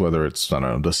conflicts, whether it's, I don't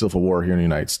know, the Civil War here in the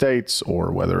United States,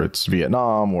 or whether it's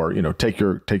Vietnam, or, take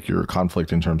your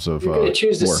conflict in terms of You're going to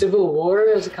choose the Civil War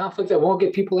as a conflict that won't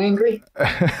get people angry?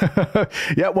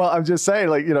 Yeah, well, I'm just saying,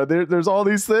 like, there's all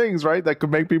these things, right, that could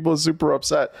make people super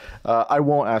upset. I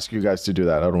won't ask you guys to do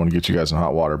that. I don't want to get you guys in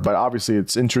hot water, but obviously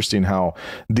it's interesting how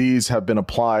these have been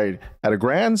applied at a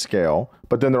grand scale,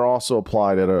 but then they're also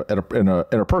applied at a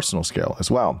interpersonal scale as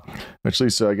well. Which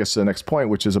leads to, I guess, the next point,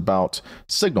 which is about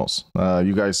signals.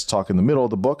 You guys talk in the middle of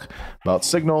the book about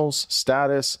signals,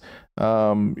 status.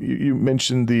 You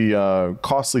mentioned the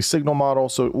costly signal model.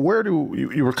 So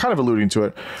you were kind of alluding to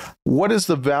it. What is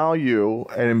the value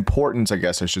and importance, I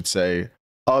guess I should say,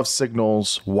 of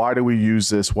signals? Why do we use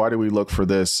this? Why do we look for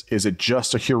this? Is it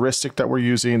just a heuristic that we're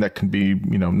using that can be,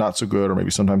 not so good or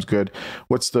maybe sometimes good?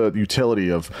 What's the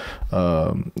utility of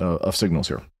signals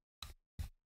here?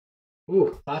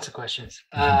 Ooh, lots of questions.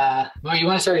 Well, you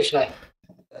want to start or should I?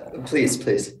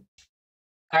 Please.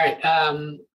 All right.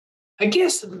 I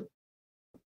guess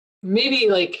maybe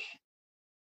like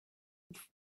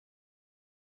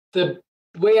the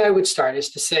way I would start is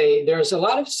to say there's a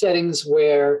lot of settings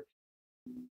where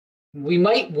we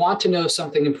might want to know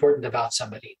something important about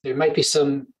somebody. There might be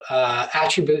some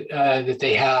attribute that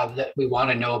they have that we want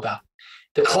to know about.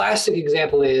 The classic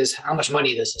example is how much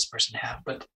money does this person have?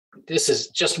 But this is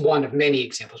just one of many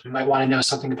examples. We might want to know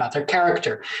something about their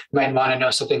character. We might want to know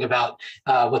something about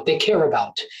what they care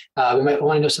about. We might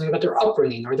want to know something about their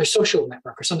upbringing or their social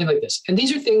network or something like this. And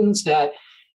these are things that,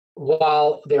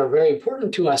 while they're very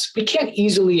important to us, we can't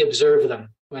easily observe them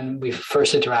when we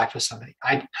first interact with somebody.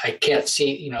 I can't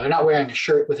see, they're not wearing a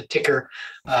shirt with a ticker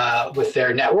with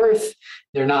their net worth.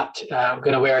 They're not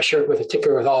going to wear a shirt with a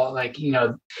ticker with all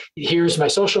here's my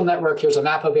social network, here's a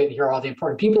map of it, here are all the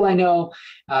important people I know,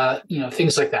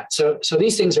 things like that. So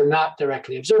these things are not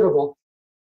directly observable.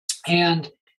 And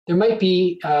there might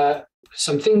be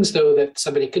some things, though, that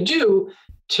somebody could do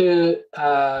to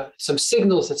some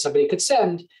signals that somebody could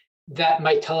send that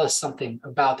might tell us something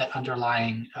about that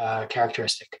underlying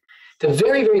characteristic. The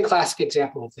very, very classic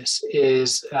example of this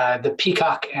is the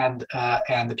peacock and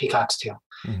the peacock's tail.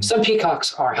 Mm-hmm. Some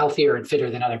peacocks are healthier and fitter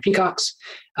than other peacocks.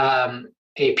 A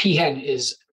peahen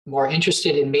is more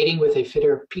interested in mating with a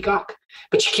fitter peacock,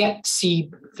 but she can't see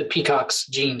the peacock's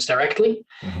genes directly.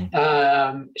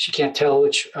 Mm-hmm. She can't tell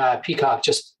which peacock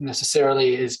just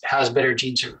necessarily has better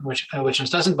genes or which ones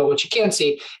doesn't, but what she can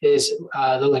see is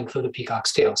the length of the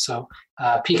peacock's tail. So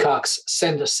peacocks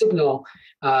send a signal,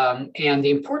 and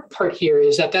the important part here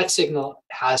is that signal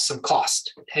has some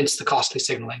cost, hence the costly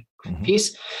signaling mm-hmm.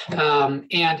 piece. And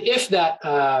if that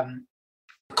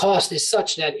cost is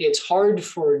such that it's hard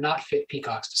for not fit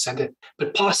peacocks to send it,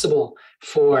 but possible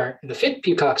for the fit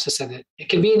peacocks to send it, it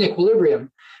can be an equilibrium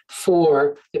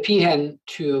for the peahen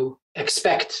to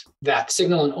expect that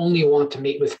signal and only want to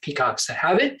mate with peacocks that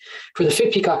have it, for the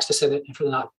fit peacocks to send it, and for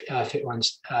the not fit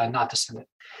ones not to send it.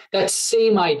 That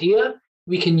same idea,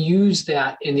 we can use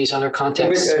that in these other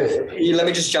contexts. Let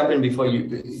me just jump in before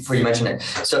you mention it.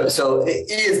 So it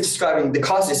is describing the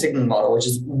costly signaling model, which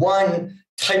is one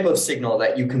type of signal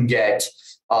that you can get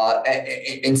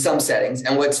in some settings.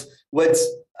 And what's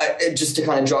just to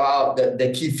kind of draw out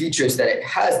the key features that it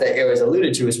has that Erez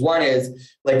alluded to is, one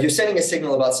is like you're sending a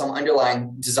signal about some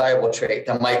underlying desirable trait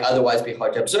that might otherwise be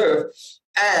hard to observe.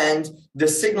 And the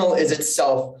signal is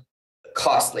itself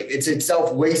costly. It's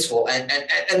itself wasteful. And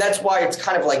that's why it's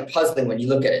kind of like puzzling when you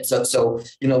look at it. So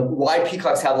why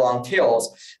peacocks have long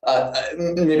tails,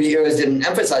 maybe Erez didn't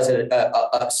emphasize it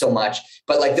so much,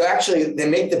 but like they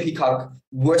make the peacock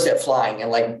worse at flying and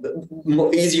like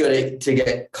easier to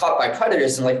get caught by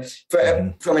predators. And like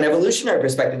from an evolutionary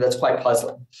perspective, that's quite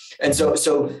puzzling. And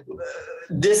so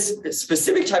this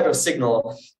specific type of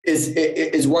signal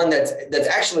is one that's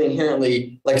actually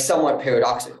inherently like somewhat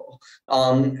paradoxical.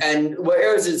 And what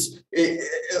Erez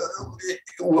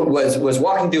was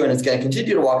walking through and is going to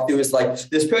continue to walk through is like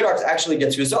this paradox actually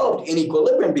gets resolved in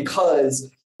equilibrium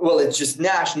because, well, it's just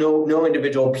Nash. No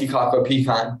individual peacock or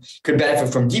pecan could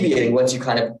benefit from deviating once you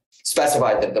kind of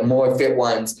specify that the more fit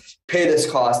ones pay this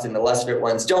cost and the less fit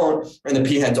ones don't, and the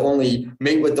peahens only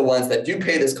mate with the ones that do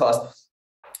pay this cost.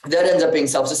 That ends up being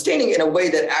self-sustaining in a way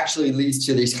that actually leads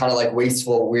to these kind of like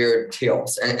wasteful, weird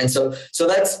tails. And so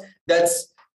that's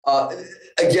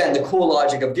again, the cool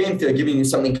logic of game theory, giving you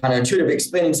something kind of intuitive,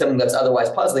 explaining something that's otherwise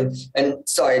puzzling. And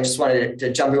sorry, I just wanted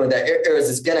to jump in with that. Erez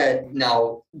is going to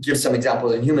now give some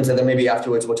examples in humans, and then maybe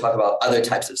afterwards we'll talk about other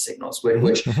types of signals,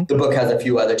 which mm-hmm. the book has a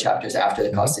few other chapters after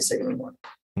the costly signaling one.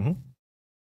 Mm-hmm.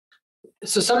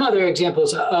 So some other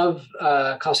examples of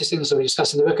costly signals that we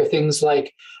discussed in the book are things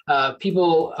like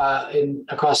people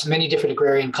across many different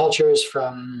agrarian cultures,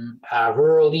 from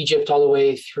rural Egypt all the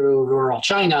way through rural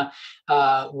China,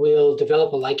 will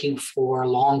develop a liking for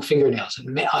long fingernails,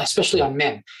 especially on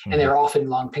men, and they're often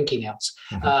long pinky nails.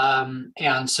 Mm-hmm.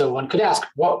 And so one could ask,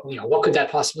 what could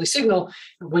that possibly signal?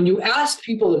 When you ask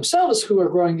people themselves who are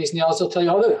growing these nails, they'll tell you,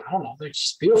 I don't know, they're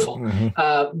just beautiful.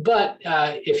 Mm-hmm. But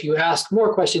if you ask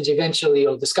more questions, eventually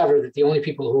you'll discover that the only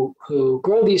people who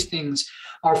grow these things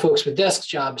are folks with desk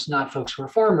jobs, not folks who are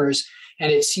farmers.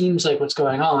 And it seems like what's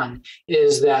going on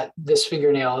is that this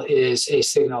fingernail is a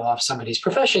signal of somebody's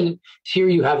profession. Here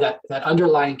you have that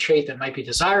underlying trait that might be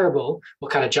desirable.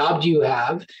 What kind of job do you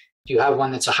have? you have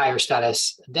one that's a higher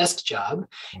status desk job,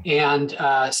 and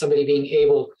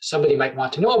somebody might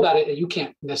want to know about it, and you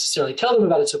can't necessarily tell them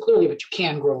about it so clearly, but you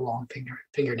can grow a long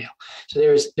fingernail. So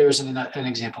there's an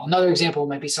example. Another example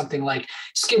might be something like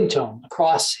skin tone.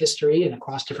 Across history and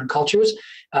across different cultures,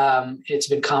 it's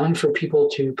been common for people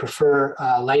to prefer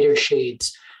lighter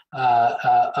shades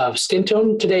of skin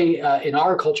tone. Today, in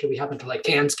our culture, we happen to like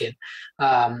tan skin.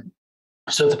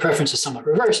 So the preference is somewhat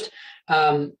reversed.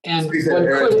 And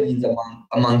means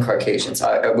among Caucasians.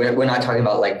 We're not talking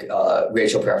about like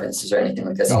racial preferences or anything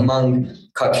like this. Among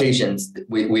Caucasians,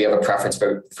 we have a preference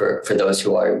for those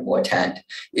who are more tanned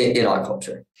in our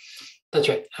culture. That's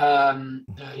right.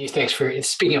 Thanks for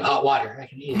speaking of hot water. I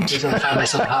can easily find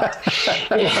myself hot.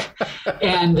 Yeah.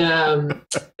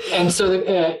 And so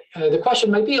the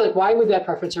question might be like, why would that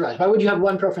preference arise? Why would you have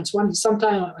one preference one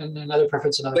sometime and another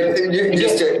preference another? But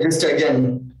just to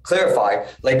again clarify,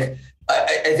 like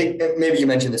I think maybe you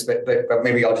mentioned this, but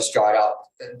maybe I'll just draw it out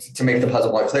to make the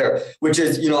puzzle more clear. Which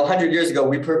is, 100 years ago,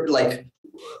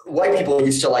 white people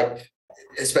used to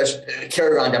especially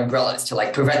carry around umbrellas to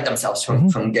prevent themselves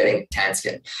from getting tan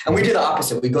skin. And we do the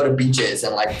opposite. We go to beaches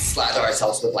and slather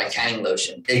ourselves with tanning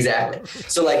lotion. Exactly.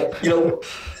 So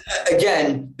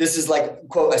again, this is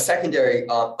quote a secondary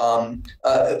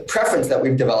preference that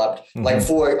we've developed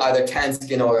for either tan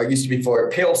skin or it used to be for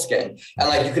pale skin.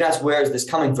 And you can ask, where is this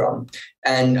coming from?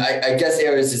 And I guess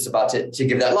Erez is about to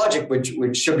give that logic,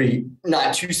 which should be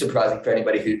not too surprising for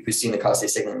anybody who's seen the costly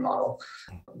signaling model.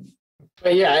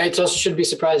 But yeah, it also shouldn't be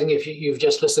surprising if you've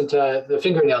just listened to the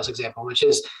fingernails example, which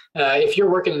is if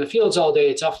you're working in the fields all day,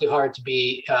 it's awfully hard to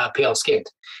be pale skinned.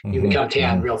 You become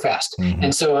tan real fast.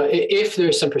 And so if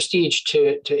there's some prestige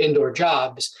to indoor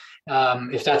jobs,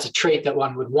 if that's a trait that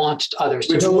one would want others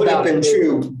to know about. Which would have been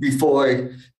true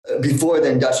before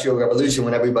the Industrial Revolution,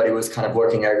 when everybody was kind of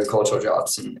working agricultural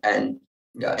jobs and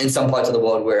in some parts of the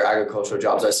world where agricultural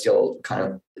jobs are still kind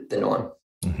of the norm.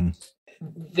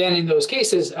 Then in those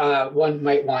cases, one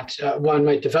might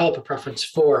develop a preference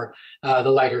for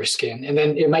the lighter skin. And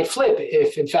then it might flip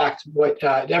if, in fact,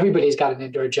 everybo's got an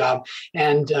indoor job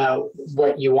and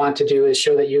what you want to do is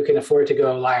show that you can afford to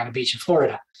go lie on a beach in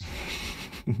Florida.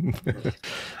 The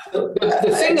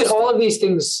thing is, all of these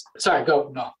things, sorry,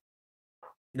 go, no.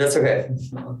 That's okay.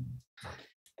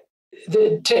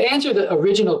 To answer the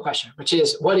original question, which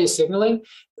is what is signaling,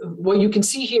 what you can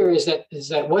see here is that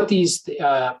what these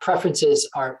preferences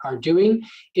are doing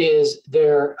is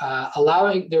they're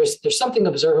allowing there's something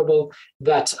observable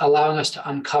that's allowing us to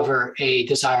uncover a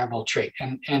desirable trait,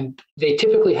 and they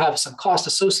typically have some cost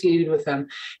associated with them.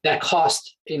 That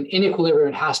cost in equilibrium,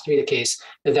 it has to be the case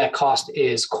that cost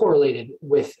is correlated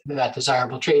with that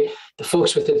desirable trait. The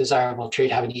folks with the desirable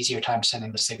trait have an easier time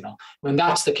sending the signal. When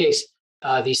that's the case,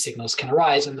 these signals can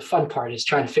arise. And the fun part is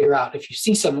trying to figure out if you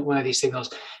see one of these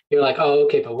signals, you're like, oh,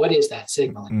 okay, but what is that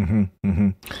signaling?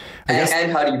 And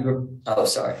how do you, oh,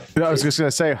 sorry. I was just going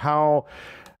to say how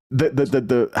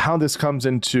how this comes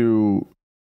into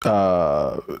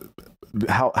how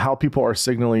people are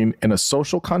signaling in a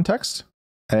social context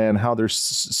and how they're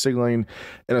signaling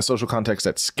in a social context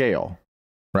at scale.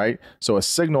 Right. So a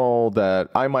signal that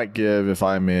I might give if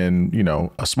I'm in,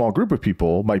 a small group of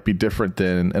people might be different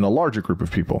than in a larger group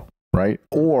of people. Right.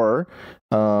 Or,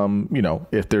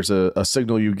 if there's a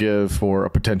signal you give for a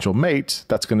potential mate,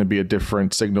 that's going to be a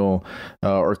different signal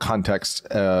or context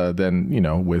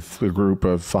than, with a group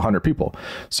of 100 people.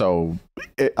 So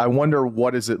I wonder,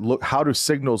 how do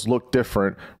signals look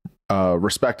different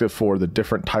respective for the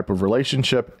different type of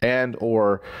relationship and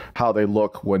or how they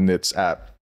look when it's at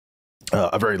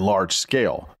a very large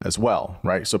scale as well,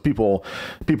 right? So people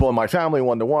in my family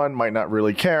one-to-one might not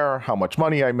really care how much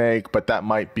money I make, but that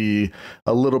might be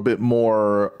a little bit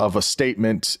more of a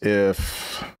statement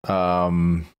if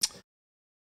I'm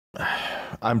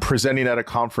presenting at a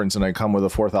conference and I come with a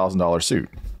 $4,000 suit,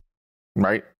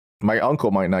 right? My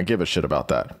uncle might not give a shit about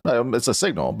that. It's a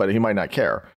signal, but he might not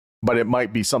care. But it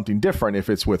might be something different if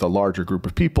it's with a larger group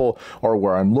of people or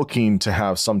where I'm looking to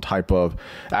have some type of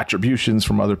attributions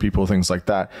from other people, things like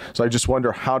that. So I just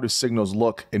wonder, how do signals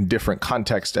look in different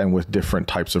contexts and with different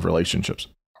types of relationships?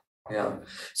 Yeah.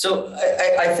 So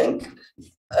I think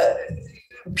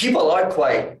people are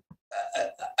quite,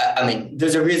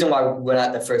 there's a reason why we're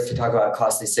not the first to talk about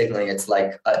costly signaling. It's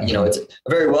it's a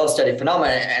very well-studied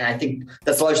phenomenon. And I think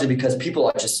that's largely because people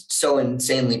are just so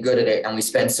insanely good at it. And we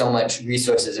spend so much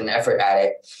resources and effort at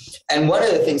it. And one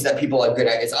of the things that people are good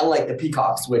at is, unlike the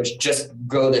peacocks, which just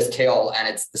grow this tail and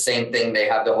it's the same thing they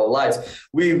have their whole lives,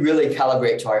 we really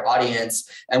calibrate to our audience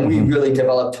and we really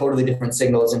develop totally different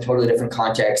signals in totally different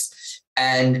contexts.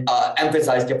 and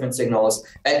emphasize different signals.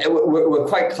 And we're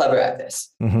quite clever at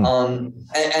this. And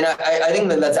I think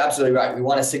that that's absolutely right. We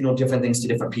want to signal different things to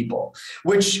different people,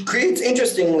 which creates,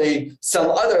 interestingly,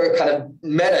 some other kind of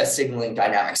meta signaling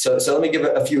dynamics. So let me give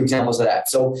a few examples of that.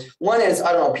 So one is,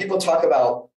 I don't know, people talk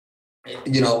about,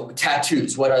 you know,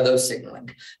 tattoos. What are those signaling?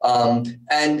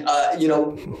 You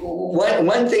know,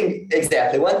 one thing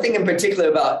in particular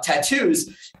about tattoos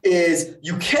is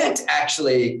you can't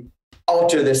actually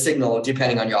alter the signal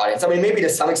depending on your audience. I mean, maybe to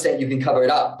some extent you can cover it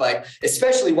up, but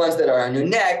especially ones that are on your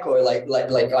neck or like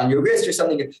on your wrist or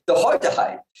something, they're hard to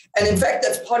hide. And in fact,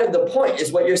 that's part of the point.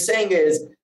 Is what you're saying is,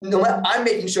 no, I'm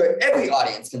making sure every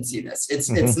audience can see this.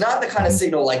 It's not the kind of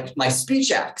signal like my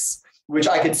speech acts, which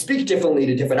I could speak differently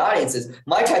to different audiences.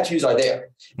 My tattoos are there.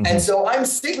 And so I'm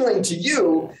signaling to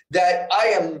you that I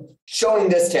am showing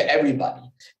this to everybody,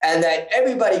 and that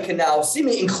everybody can now see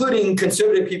me, including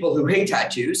conservative people who hate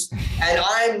tattoos. And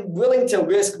I'm willing to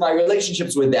risk my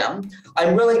relationships with them.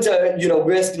 I'm willing to, you know,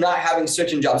 risk not having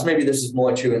certain jobs. Maybe this is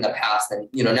more true in the past, and,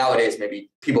 you know, nowadays maybe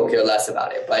people care less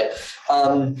about it. But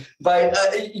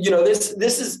you know, it's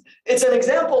an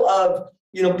example of,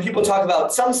 you know, people talk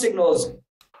about some signals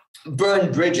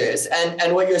burn bridges,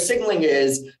 and what you're signaling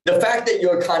is the fact that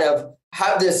you're kind of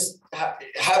have this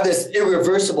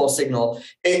irreversible signal.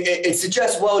 It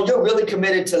suggests, well, you're really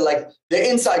committed to like the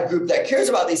inside group that cares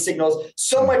about these signals,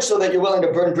 so much so that you're willing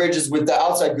to burn bridges with the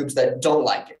outside groups that don't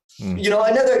like it. You know,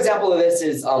 another example of this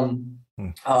is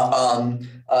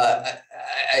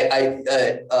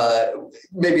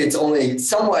maybe it's only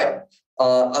somewhat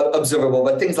observable,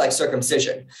 but things like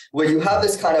circumcision, where you have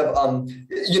this kind of,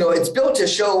 you know, it's built to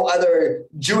show other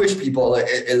Jewish people,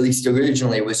 at least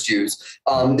originally it was Jews,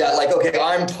 that like, okay,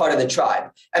 I'm part of the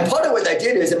tribe. And part of what that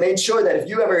did is it made sure that if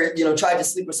you ever, you know, tried to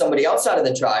sleep with somebody outside of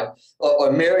the tribe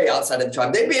or marry outside of the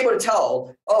tribe, they'd be able to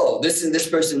tell, oh, this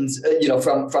person's, you know,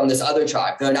 from this other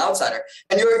tribe, they're an outsider.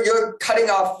 And you're cutting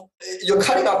off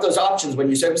those options when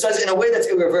you circumcise in a way that's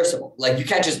irreversible. Like you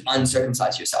can't just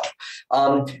uncircumcise yourself.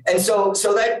 And so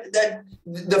that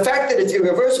the fact that it's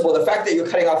irreversible, the fact that you're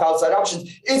cutting off outside options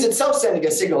is itself sending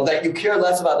a signal that you care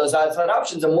less about those outside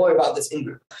options and more about this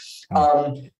in-group.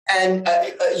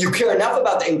 You care enough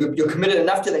about the in-group, you're committed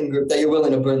enough to the in-group that you're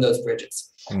willing to burn those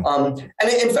bridges. And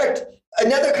in fact,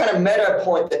 another kind of meta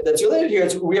point that's related here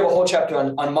is we have a whole chapter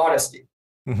on modesty.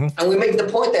 And we make the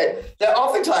point that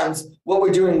oftentimes what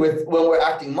we're doing when we're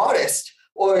acting modest,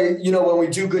 or, you know, when we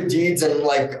do good deeds and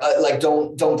like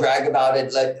don't brag about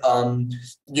it,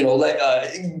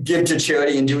 give to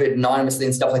charity and do it anonymously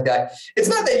and stuff like that. It's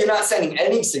not that you're not sending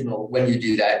any signal when you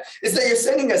do that. It's that you're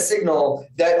sending a signal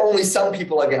that only some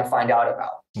people are going to find out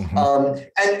about.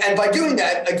 And by doing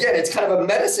that, again, it's kind of a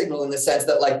meta signal in the sense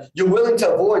that like you're willing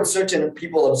to avoid certain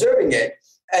people observing it.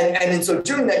 And in so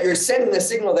doing that, you're sending the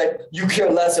signal that you care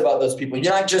less about those people.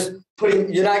 You're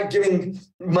not giving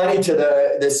money to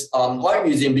this art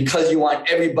museum because you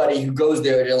want everybody who goes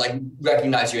there to like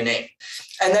recognize your name.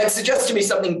 And that suggests to me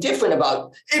something different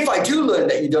about, if I do learn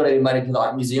that you donated money to the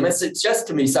art museum, it suggests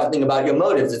to me something about your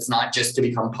motives. It's not just to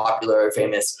become popular or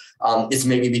famous. It's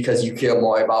maybe because you care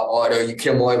more about art, or you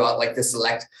care more about like the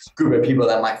select group of people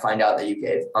that might find out that you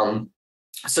gave.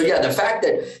 So yeah, the fact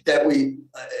that we,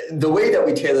 the way that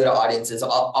we tailor to audiences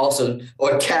also,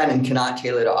 or can and cannot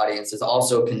tailor to audiences,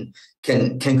 also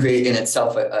can create in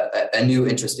itself a new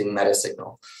interesting meta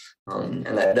signal, and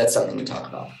that's something we talk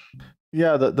about.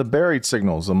 Yeah, the buried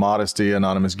signals, the modesty,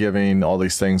 anonymous giving, all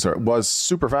these things was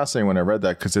super fascinating when I read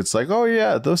that, because it's like, oh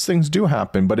yeah, those things do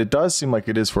happen, but it does seem like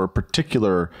it is for a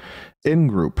particular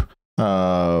in-group.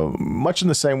 Much in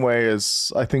the same way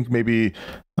as I think maybe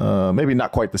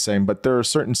not quite the same, but there are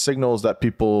certain signals that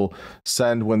people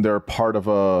send when they're part of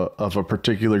a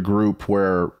particular group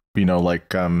where, you know,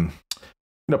 like,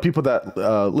 people that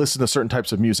listen to certain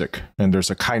types of music, and there's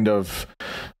a kind of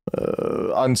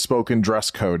unspoken dress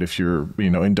code. If you're,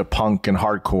 into punk and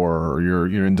hardcore, or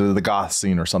you're into the goth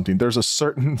scene or something, there's a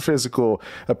certain physical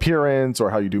appearance or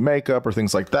how you do makeup or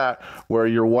things like that, where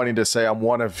you're wanting to say, I'm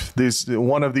one of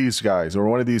these guys, or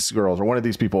one of these girls, or one of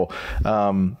these people.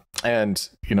 And,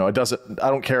 I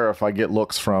don't care if I get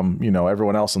looks from,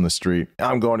 everyone else on the street.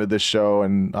 I'm going to this show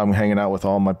and I'm hanging out with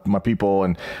all my people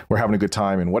and we're having a good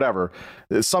time and whatever.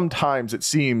 Sometimes it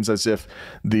seems as if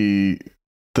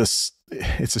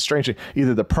it's a strange thing,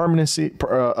 either the permanency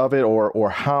of it or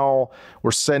how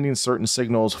we're sending certain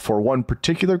signals for one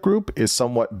particular group is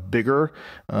somewhat bigger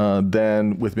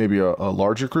than with maybe a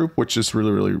larger group, which is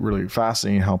really, really, really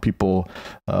fascinating how people,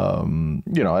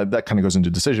 that kind of goes into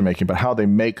decision making, but how they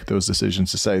make those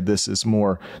decisions to say this is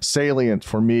more salient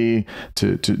for me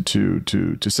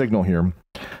to signal here.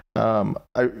 I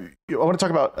want to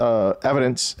talk about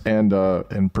evidence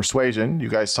and persuasion. You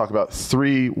guys talk about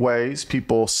 3 ways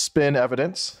people spin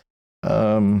evidence.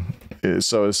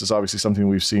 So this is obviously something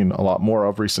we've seen a lot more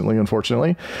of recently,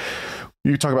 unfortunately.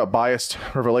 You talk about biased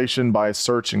revelation, biased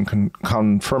search, and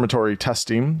confirmatory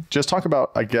testing. Just talk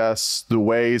about, I guess, the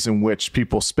ways in which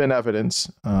people spin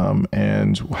evidence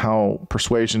and how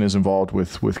persuasion is involved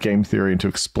with game theory, and to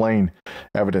explain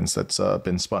evidence that's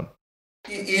been spun.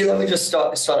 Let me just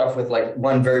start off with like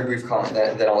one very brief comment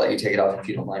that I'll let you take it off if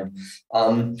you don't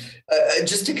mind.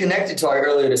 Just to connect it to our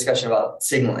earlier discussion about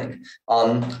signaling.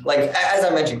 Like as I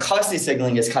mentioned, costly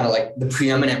signaling is kind of like the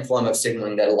preeminent form of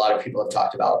signaling that a lot of people have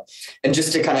talked about. And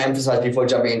just to kind of emphasize before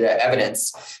jumping into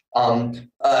evidence,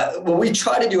 what we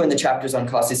try to do in the chapters on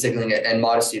costly signaling and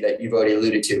modesty that you've already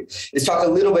alluded to is talk a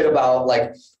little bit about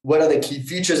like what are the key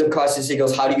features of costly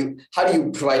signals? How do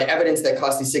you provide evidence that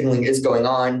costly signaling is going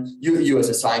on? You as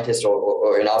a scientist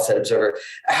or an outside observer,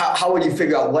 how would you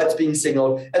figure out what's being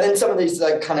signaled? And then some of these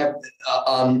like kind of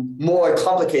more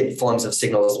complicated forms of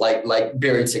signals, like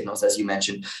buried signals, as you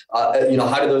mentioned.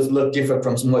 How do those look different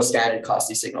from some more standard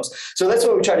costly signals? So that's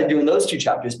what we try to do in those 2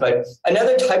 chapters. But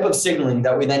another type of signaling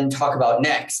that we then talk about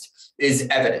next is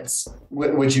evidence,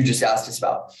 which you just asked us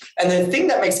about. And the thing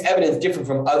that makes evidence different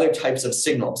from other types of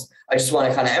signals, I just want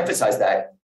to kind of emphasize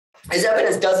that, is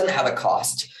evidence doesn't have a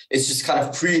cost. It's just kind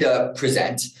of free to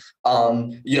present.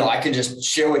 I can just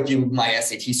share with you my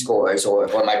SAT scores or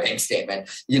my bank statement.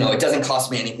 It doesn't cost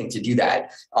me anything to do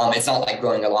that. It's not like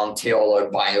growing a long tail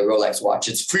or buying a Rolex watch.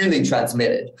 It's freely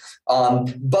transmitted,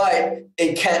 but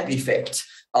it can't be faked.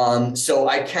 So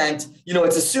I can't,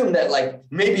 it's assumed that like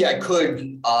maybe I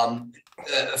could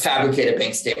fabricate a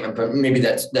bank statement, but maybe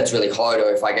that's really hard.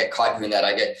 Or if I get caught doing that,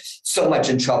 I get so much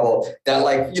in trouble that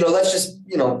like, let's just,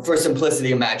 for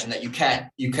simplicity, imagine that you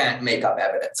can't make up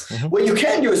evidence. Mm-hmm. What you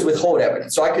can do is withhold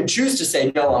evidence. So I could choose to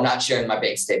say, no, I'm not sharing my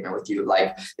bank statement with you.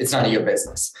 Like it's none of your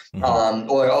business. Mm-hmm.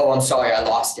 Oh, I'm sorry, I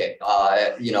lost it.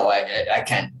 I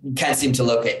can't seem to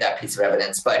locate that piece of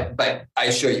evidence, but I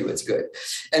assure you it's good.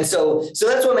 And so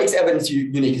that's what makes evidence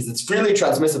unique, is it's freely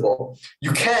transmissible.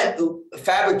 You can't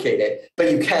fabricate it, but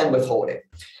you can withhold it.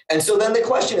 And so then the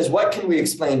question is, what can we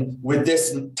explain with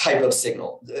this type of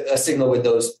signal, a signal with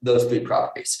those 3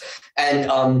 properties? And,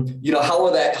 how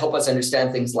will that help us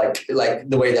understand things like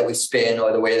the way that we spin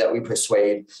or the way that we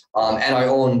persuade and our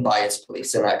own bias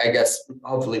beliefs? And I guess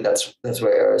hopefully that's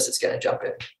where Erez is going to jump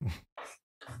in.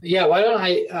 Yeah, why don't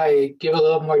I give a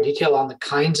little more detail on the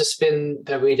kinds of spin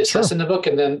that we discuss in the book,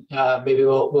 and then maybe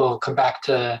we'll come back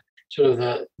to sort of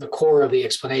the core of the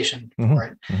explanation for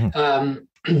it. Mm-hmm.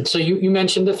 So you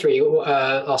mentioned the 3.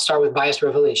 I'll start with biased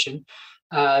revelation.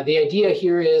 The idea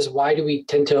here is, why do we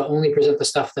tend to only present the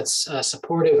stuff that's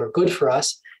supportive or good for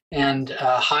us, and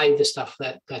hide the stuff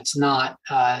that's not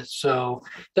so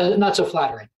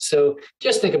flattering? So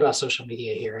just think about social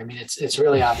media here. I mean, it's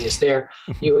really obvious there.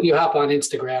 You hop on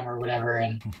Instagram or whatever,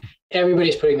 and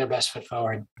everybody's putting their best foot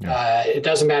forward. Yeah. It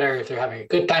doesn't matter if they're having a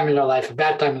good time in their life, a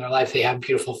bad time in their life, they have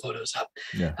beautiful photos up.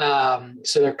 Yeah.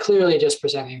 So they're clearly just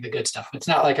presenting the good stuff. It's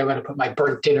not like I'm going to put my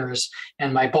burnt dinners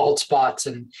and my bald spots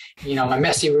and, my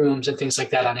messy rooms and things like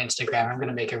that on Instagram. I'm going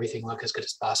to make everything look as good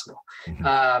as possible.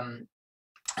 Mm-hmm.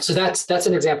 So that's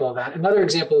an example of that. Another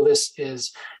example of this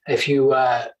is if you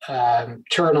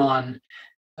turn on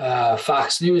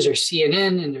Fox News or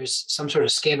CNN and there's some sort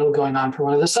of scandal going on for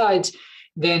one of the sides,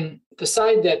 then the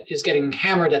side that is getting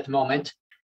hammered at the moment,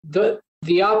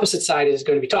 the opposite side is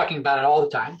going to be talking about it all the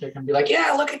time. They're going to be like,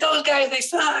 yeah, look at those guys, they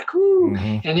suck. Woo.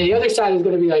 Mm-hmm. And the other side is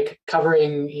going to be like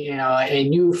covering, a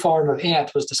new form of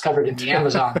ant was discovered in the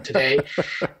Amazon today.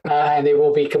 And they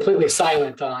will be completely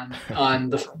silent on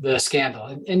the scandal.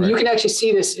 And you can actually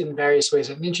see this in various ways.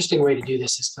 An interesting way to do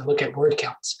this is to look at word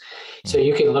counts. So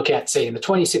you can look at, say, in the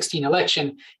 2016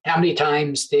 election, how many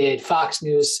times did Fox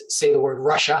News say the word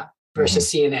Russia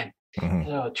versus CNN?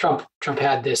 Mm-hmm. Trump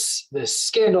had this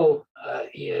scandal.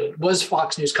 Was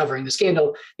Fox News covering the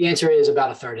scandal? The answer is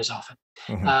about a third as often.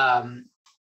 Mm-hmm.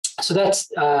 So that's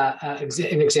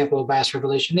an example of bias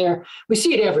revelation there. We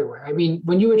see it everywhere. I mean,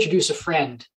 when you introduce a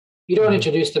friend, you don't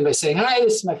introduce them by saying, hi,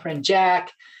 this is my friend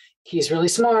Jack. He's really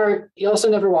smart. He also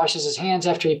never washes his hands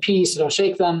after he pees, so don't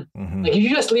shake them. Mm-hmm. Like, you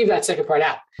just leave that second part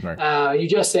out. Right. You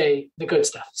just say the good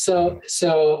stuff.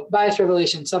 So bias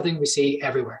revelation, something we see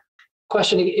everywhere.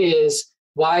 Question is,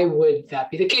 why would that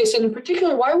be the case? And in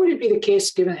particular, why would it be the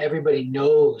case given everybody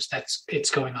knows it's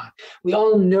going on? We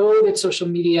all know that social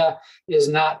media is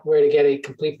not where to get a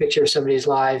complete picture of somebody's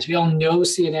lives. We all know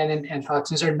CNN and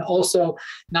Fox News are also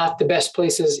not the best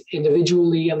places,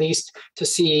 individually at least, to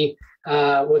see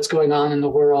what's going on in the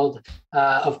world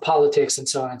of politics and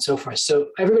so on and so forth. So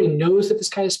everybody knows that this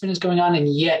kind of spin is going on,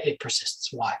 and yet it persists.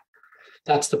 Why?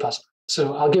 That's the puzzle.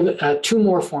 So I'll give it two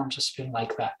more forms of spin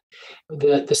like that.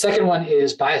 The second one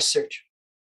is bias search.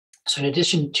 So in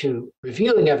addition to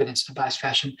revealing evidence in a biased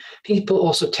fashion, people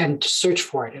also tend to search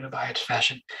for it in a biased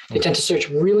fashion. They tend to search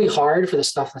really hard for the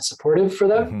stuff that's supportive for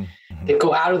them. They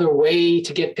go out of their way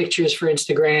to get pictures for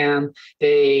Instagram.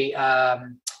 The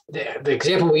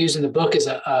example we use in the book is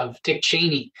of Dick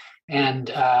Cheney and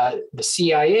the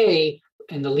CIA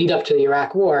in the lead up to the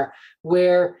Iraq War,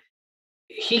 where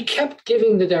he kept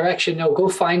giving the direction, no, go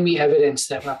find me evidence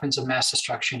that weapons of mass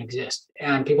destruction exist.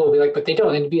 And people will be like, but they don't.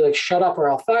 And it'd be like, shut up or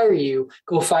I'll fire you.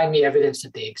 Go find me evidence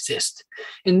that they exist.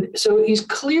 And so he's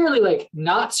clearly like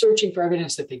not searching for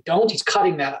evidence that they don't. He's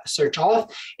cutting that search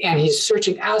off, and he's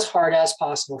searching as hard as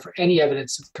possible for any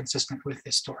evidence that's consistent with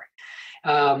this story.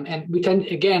 And we tend,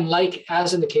 again, like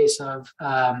as in the case of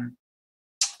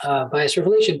bias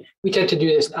revelation, we tend to do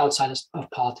this outside of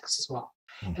politics as well.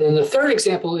 And then the third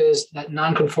example is that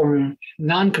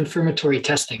non-confirmatory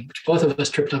testing, which both of us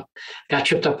got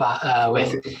tripped up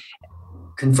with.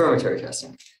 Confirmatory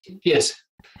testing. Yes.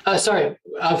 Sorry.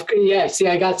 Yeah. See,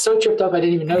 I got so tripped up I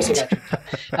didn't even notice I got tripped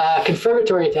up.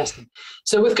 Confirmatory testing.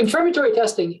 So with confirmatory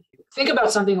testing, think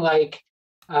about something like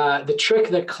the trick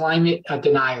that climate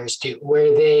deniers do,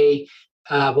 where they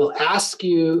will ask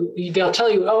you, they'll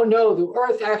tell you, oh no, the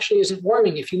Earth actually isn't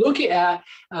warming. If you look at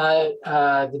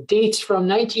the dates from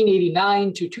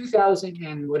 1989 to 2000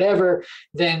 and whatever,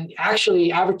 then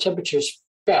actually average temperatures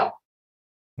fell.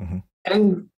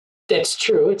 And that's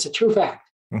true. It's a true fact.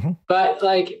 But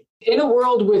like in a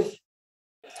world with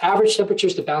average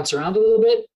temperatures that bounce around a little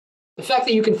bit, the fact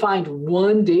that you can find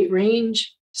one date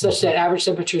range such that average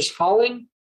temperatures falling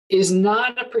is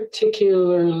not a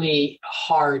particularly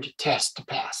hard test to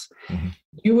pass.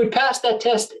 You would pass that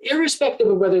test irrespective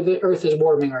of whether the Earth is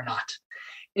warming or not.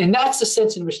 And that's the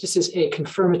sense in which this is a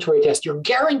confirmatory test. You're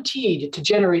guaranteed to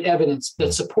generate evidence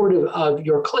that's supportive of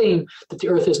your claim that the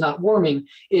Earth is not warming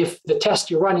if the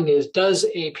test you're running is, does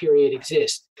a period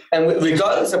exist? And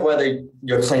regardless of whether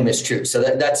your claim is true. So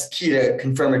that's key to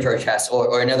confirmatory tests,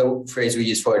 or another phrase we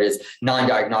use for it is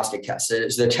non-diagnostic tests.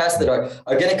 It's the tests that are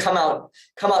going to come out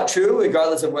true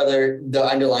regardless of whether the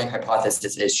underlying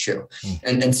hypothesis is true.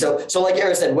 And so like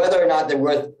Erez said, whether or not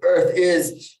the Earth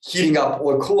is heating up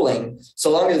or cooling,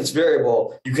 so long as it's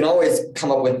variable, you can always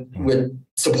come up with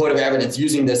supportive evidence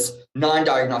using this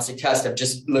non-diagnostic test of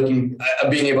just looking,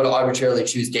 being able to arbitrarily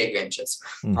choose date ranges.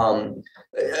 And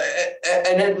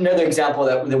another example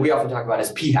that we often talk about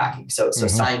is p-hacking. So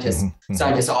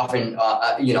scientists often,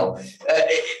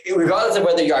 regardless of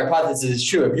whether your hypothesis is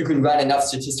true, if you can run enough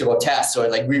statistical tests or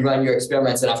like rerun your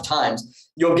experiments enough times,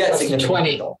 you'll get significant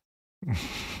 20.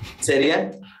 Say it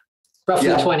again?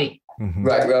 Roughly 20.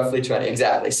 Right, roughly 20,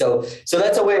 exactly. So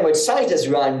that's a way in which scientists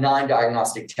run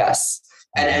non-diagnostic tests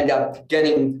and end up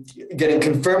getting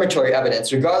confirmatory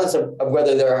evidence, regardless of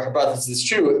whether their hypothesis is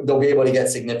true. They'll be able to get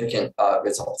significant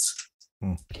results.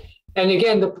 And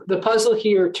again, the puzzle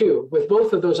here too, with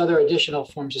both of those other additional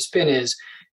forms of spin is,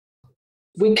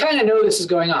 we kind of know this is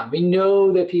going on. We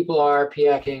know that people are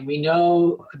p-hacking. We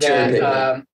know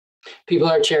that people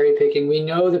are cherry picking. We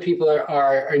know that people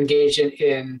are engaged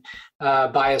in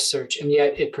bias search, and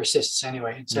yet it persists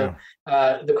anyway. And so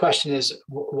the question is,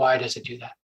 why does it do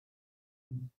that?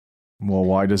 Well,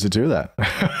 why does it do that?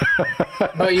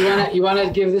 Well, you want to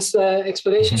give this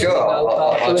explanation? Sure,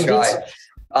 I'll try.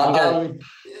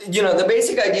 The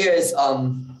basic idea is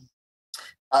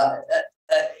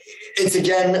it's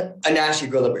again a Nash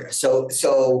equilibrium. So,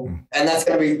 and that's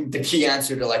going to be the key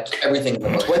answer to like everything in the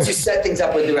book. Once you set things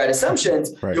up with the right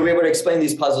assumptions, you'll be able to explain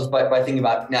these puzzles by thinking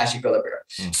about Nash equilibrium.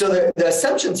 So the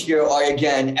assumptions here are,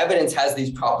 again, evidence has these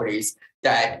properties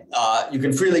that you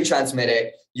can freely transmit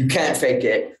it, you can't fake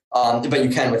it, but you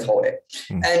can withhold it.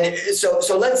 And so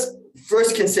let's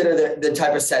first consider the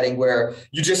type of setting where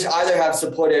you just either have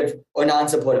supportive or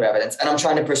non-supportive evidence, and I'm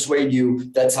trying to persuade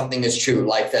you that something is true,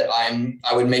 like that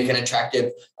I would make an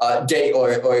attractive date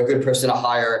or a good person to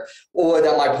hire, or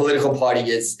that my political party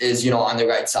is on the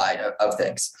right side of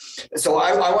things. So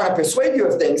I want to persuade you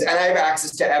of things, and I have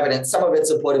access to evidence. Some of it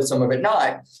supportive, some of it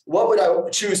not. What would I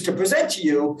choose to present to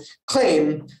you?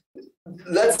 Claim.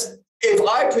 If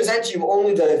I present to you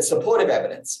only the supportive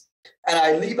evidence, and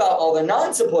I leave out all the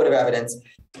non-supportive evidence,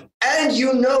 and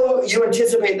you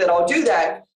anticipate that I'll do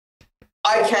that,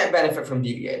 I can't benefit from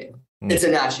deviating. It's a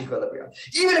Nash equilibrium.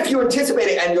 Even if you anticipate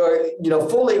it and you're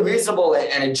fully reasonable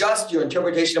and adjust your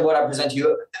interpretation of what I present to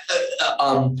you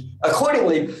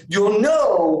accordingly, you'll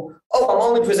know, I'm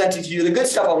only presenting to you the good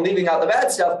stuff, I'm leaving out the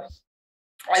bad stuff.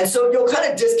 And so you'll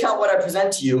kind of discount what I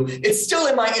present to you. It's still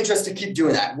in my interest to keep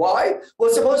doing that. Why?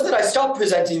 Well, suppose that I stop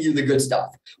presenting you the good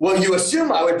stuff. Well, you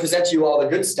assume I would present to you all the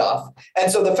good stuff.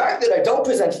 And so the fact that I don't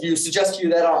present to you suggests to you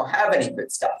that I don't have any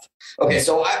good stuff. Okay,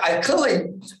 so I clearly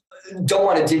don't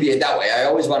want to deviate that way. I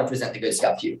always want to present the good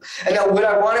stuff to you. And now would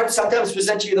I want to sometimes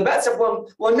present to you the bad stuff?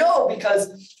 Well, no, because,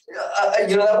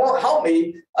 that won't help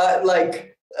me.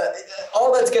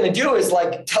 All that's going to do is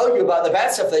like tell you about the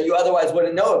bad stuff that you otherwise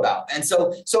wouldn't know about. And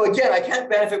so again, I can't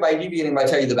benefit by deviating by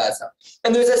telling you the bad stuff.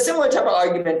 And there's a similar type of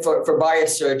argument for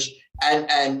bias search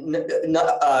and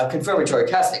confirmatory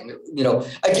testing.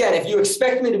 Again, if you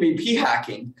expect me to be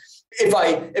p-hacking, if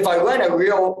I run a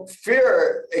real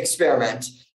fear experiment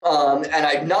and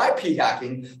I'm not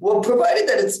p-hacking, well, provided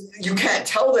that you can't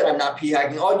tell that I'm not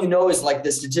p-hacking, all you know is like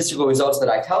the statistical results that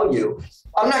I tell you,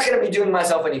 I'm not going to be doing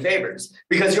myself any favors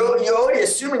because you're already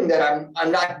assuming that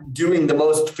I'm not doing the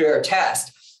most fair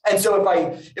test. And so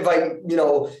if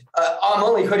I'm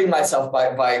only hurting myself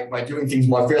by doing things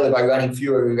more fairly by running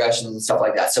fewer regressions and stuff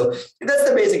like that. So that's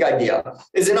the basic idea,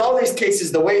 is in all these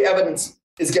cases, the way evidence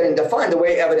is getting defined, the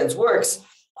way evidence works,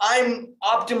 I'm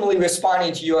optimally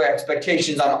responding to your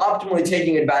expectations. I'm optimally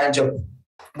taking advantage of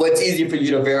what's easy for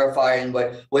you to verify and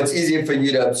what's easier for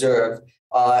you to observe.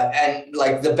 And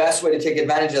like the best way to take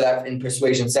advantage of that in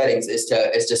persuasion settings is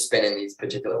to spin in these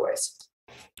particular ways.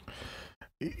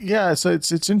 Yeah, so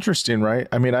it's interesting, right?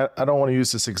 I mean, I don't want to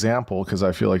use this example because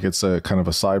I feel like it's a kind of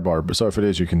a sidebar. But so if it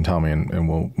is, you can tell me and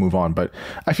we'll move on. But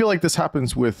I feel like this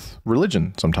happens with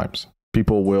religion sometimes.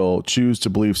 People will choose to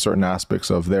believe certain aspects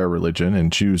of their religion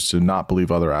and choose to not believe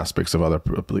other aspects of other,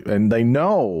 and they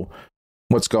know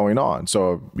what's going on.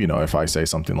 So, if I say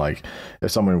something like,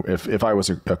 if I was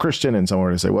a Christian and someone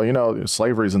were to say, well,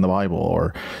 slavery is in the Bible,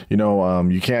 or,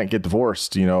 you can't get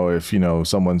divorced, if,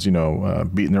 someone's,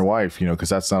 beating their wife, because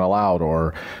that's not allowed,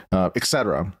 or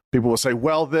etc. People will say,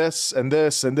 well, this and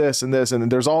this and this and this, and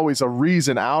there's always a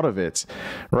reason out of it.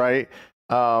 Right.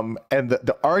 And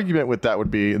the argument with that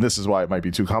would be, and this is why it might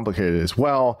be too complicated, is,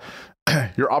 well,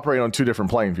 you're operating on two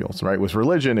different playing fields, right? With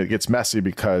religion, it gets messy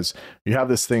because you have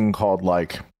this thing called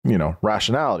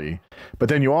rationality, but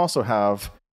then you also have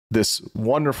this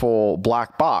wonderful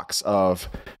black box of,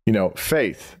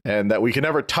 faith, and that we can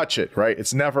never touch it, right?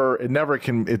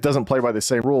 It doesn't play by the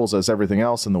same rules as everything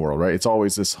else in the world, right? It's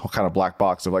always this kind of black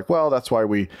box of like, well, that's why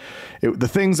the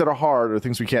things that are hard or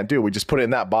things we can't do, we just put it in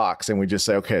that box and we just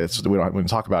say, okay, we don't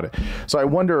talk about it. So I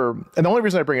wonder, and the only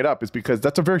reason I bring it up is because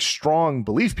that's a very strong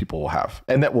belief people will have,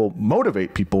 and that will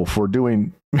motivate people for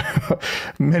doing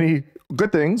many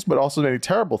good things, but also many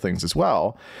terrible things as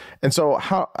well. And so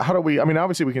how do we,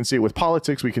 obviously we can see it with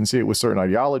politics, we can see it with certain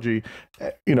ideology,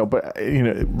 but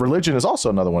religion is also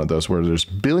another one of those where there's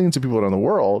billions of people around the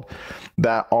world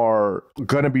that are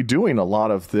going to be doing a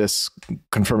lot of this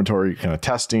confirmatory kind of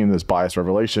testing, this bias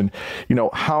revelation.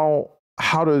 How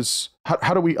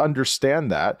do we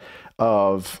understand that?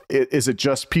 Is it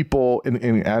just people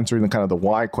in answering the kind of the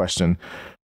why question?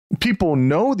 People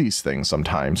know these things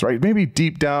sometimes, right? Maybe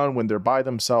deep down when they're by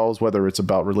themselves, whether it's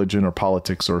about religion or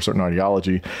politics or a certain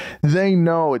ideology, they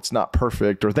know it's not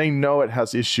perfect, or they know it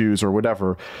has issues or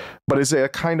whatever. But is it a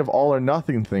kind of all or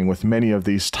nothing thing with many of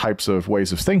these types of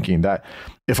ways of thinking, that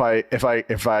if I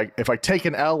take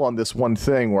an L on this one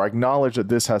thing, or acknowledge that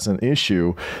this has an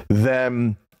issue,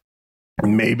 then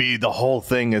maybe the whole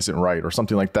thing isn't right, or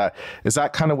something like that? Is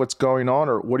that kind of what's going on,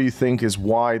 or what do you think is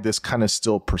why this kind of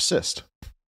still persists?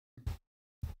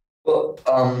 Well,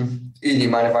 do you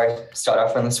mind if I start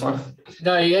off on this one?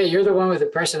 No, yeah, you're the one with the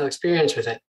personal experience with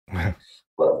it.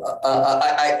 Well,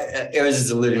 Erez is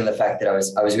alluding to the fact that I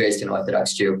was raised an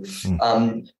Orthodox Jew,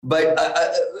 but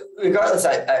regardless,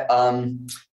 I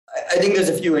think there's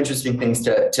a few interesting things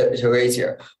to raise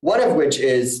here. One of which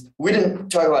is, we didn't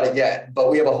talk about it yet, but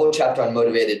we have a whole chapter on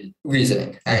motivated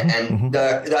reasoning, and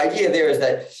the idea there is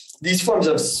that these forms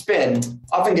of spin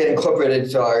often get incorporated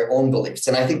into our own beliefs.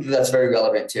 And I think that's very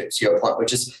relevant to your point,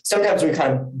 which is sometimes we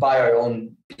kind of buy our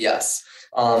own BS.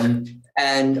 And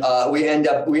we end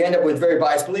up with very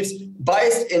biased beliefs,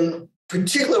 biased in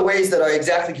particular ways that are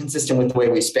exactly consistent with the way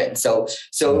we spin. So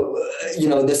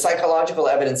the psychological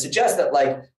evidence suggests that,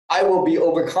 like, I will be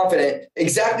overconfident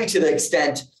exactly to the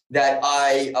extent that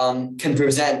I can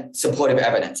present supportive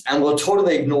evidence, and will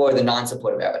totally ignore the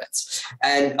non-supportive evidence.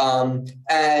 And I'll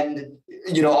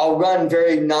run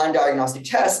very non-diagnostic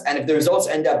tests, and if the results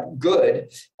end up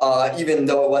good, even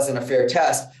though it wasn't a fair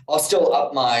test, I'll still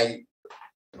up my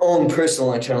own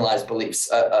personal internalized beliefs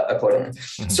accordingly.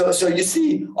 So you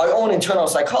see our own internal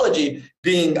psychology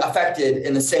being affected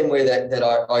in the same way that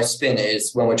our spin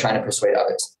is when we're trying to persuade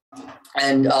others.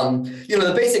 And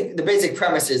the basic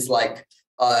premise is like,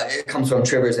 it comes from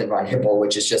Trivers and Von Hippel,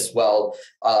 which is just, well,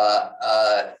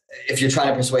 if you're trying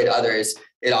to persuade others,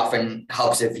 it often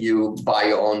helps if you buy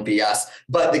your own BS.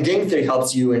 But the game theory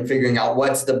helps you in figuring out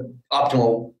what's the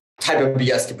optimal type of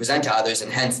BS to present to others,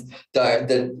 and hence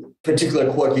the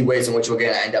particular quirky ways in which we're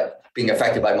going to end up being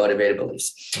affected by motivated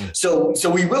beliefs. So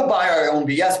we will buy our own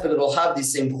BS, but it'll have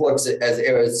these same quirks as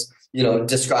Erez,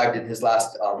 described in his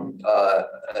last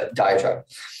diatribe.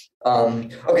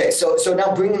 Okay, so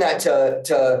now bringing that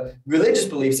to religious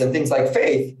beliefs and things like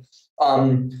faith,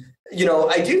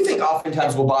 I do think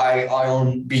oftentimes we'll buy our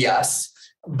own BS,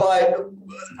 but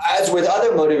as with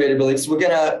other motivated beliefs, we're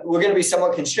gonna be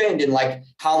somewhat constrained in like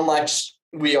how much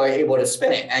we are able to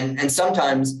spin it, and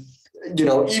sometimes,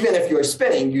 even if you're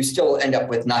spinning, you still end up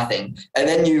with nothing, and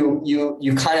then you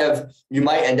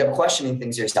might end up questioning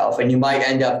things yourself, and you might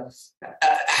end up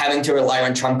having to rely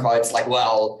on trump cards like,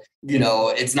 well,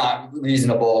 it's not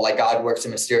reasonable, like God works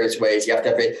in mysterious ways, you have to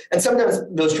have faith. And sometimes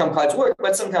those trump cards work,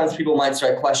 but sometimes people might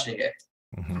start questioning it.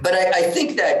 Mm-hmm. But I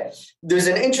think that there's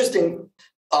an interesting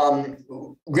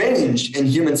range in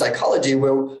human psychology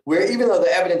where even though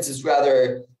the evidence is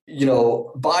rather,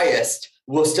 biased,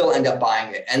 we'll still end up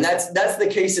buying it. And that's the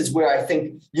cases where I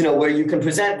think, where you can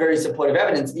present very supportive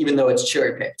evidence, even though it's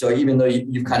cherry picked, or even though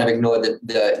you've kind of ignored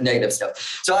the negative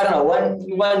stuff. So I don't know,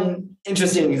 one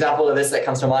interesting example of this that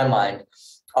comes to my mind,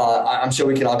 I'm sure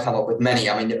we can all come up with many.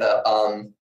 I mean,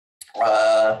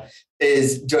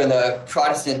 is during the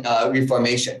Protestant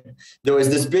Reformation, there was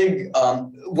this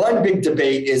one big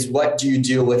debate is, what do you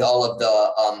do with all of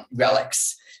the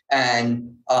relics? And,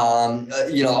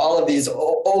 all of these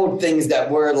old things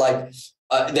that were like,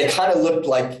 they kind of looked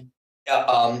like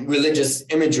religious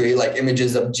imagery, like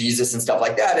images of Jesus and stuff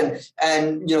like that.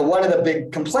 And one of the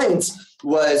big complaints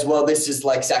was, well, this is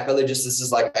like sacrilegious, this is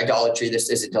like idolatry, this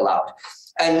isn't allowed.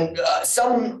 And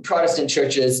some Protestant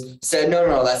churches said,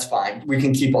 no, that's fine. We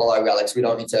can keep all our relics. We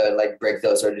don't need to like break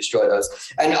those or destroy those.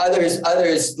 And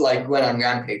others like went on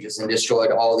rampages and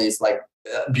destroyed all these like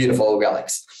beautiful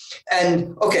relics.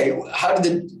 And okay, how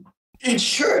did each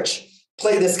church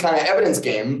play this kind of evidence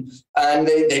game? And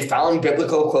they found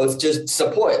biblical quotes to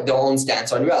support their own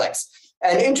stance on relics.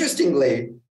 And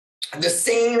interestingly, the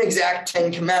same exact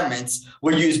 10 commandments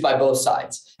were used by both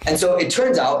sides. And so it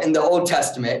turns out in the Old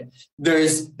Testament,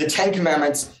 there's the 10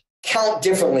 commandments count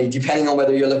differently depending on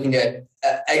whether you're looking at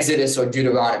Exodus or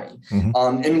Deuteronomy.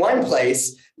 Mm-hmm. In one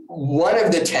place, one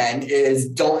of the 10 is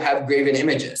don't have graven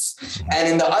images. And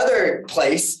in the other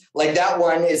place, like that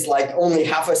one is like only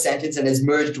half a sentence and is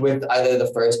merged with either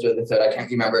the first or the third, I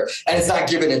can't remember. And it's not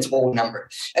given its whole number.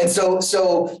 And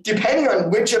so depending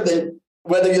on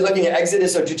whether you're looking at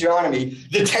Exodus or Deuteronomy,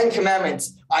 the 10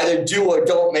 commandments either do or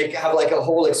don't have like a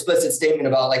whole explicit statement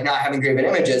about like not having graven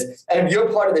images. And if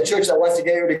you're part of the church that wants to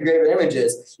get rid of graven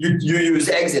images, you use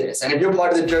Exodus. And if you're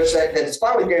part of the church that is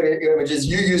fine with graven images,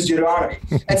 you use Deuteronomy.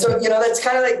 And so, that's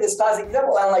kind of like this classic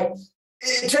example. And like,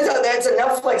 it turns out that's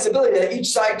enough flexibility that each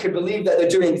side could believe that they're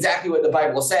doing exactly what the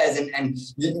Bible says, and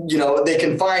they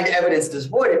can find evidence to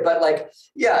support it. But like,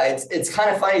 yeah, it's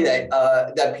kind of funny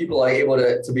that people are able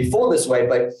to be fooled this way.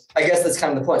 But I guess that's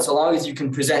kind of the point. So long as you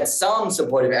can present some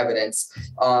supportive evidence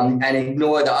and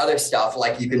ignore the other stuff,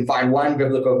 like you can find one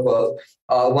biblical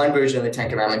quote, one version of the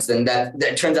 10 Commandments, then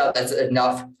that turns out that's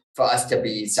enough for us to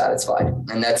be satisfied.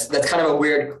 And that's kind of a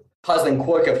weird, puzzling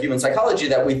quirk of human psychology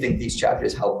that we think these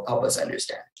chapters help us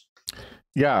understand.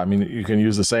 Yeah, I mean, you can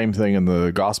use the same thing in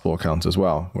the gospel accounts as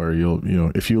well, where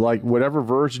if you like whatever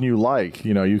version you like,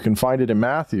 you can find it in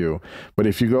Matthew, but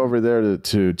if you go over there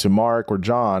to Mark or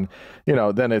John,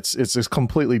 then it's just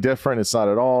completely different. It's not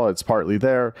at all. It's partly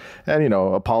there. And,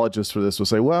 apologists for this will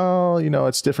say, well,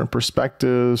 it's different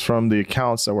perspectives from the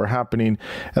accounts that were happening.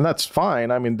 And that's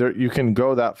fine. I mean, you can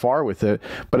go that far with it.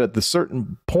 But at the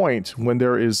certain point when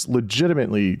there is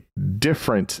legitimately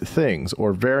different things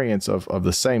or variants of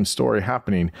the same story happening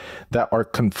that are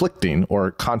conflicting or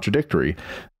contradictory,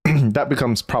 that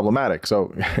becomes problematic.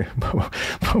 So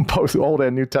both Old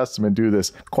and New Testament do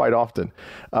this quite often.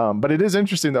 But it is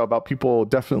interesting, though, about people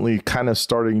definitely kind of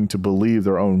starting to believe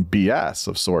their own BS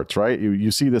of sorts, right?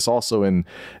 You see this also in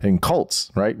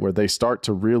cults, right? Where they start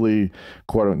to really,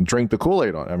 quote unquote, drink the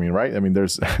Kool-Aid on. I mean, right? I mean,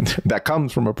 there's that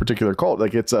comes from a particular cult.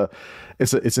 Like it's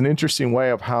an interesting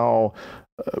way of how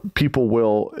people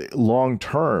will long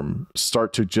term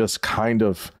start to just kind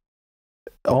of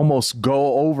almost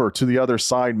go over to the other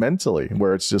side mentally,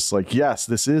 where it's just like, yes,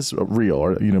 this is real,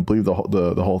 or believe the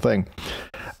whole thing.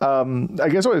 I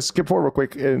guess I want to skip forward real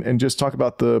quick and just talk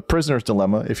about the prisoner's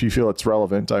dilemma, if you feel it's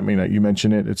relevant. I mean, you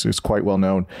mentioned it; it's quite well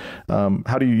known.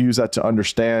 How do you use that to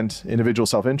understand individual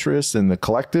self-interest and the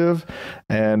collective,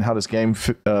 and how does game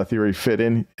theory fit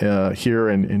in here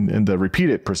in the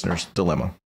repeated prisoner's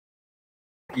dilemma?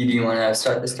 Do you want to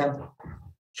start this time?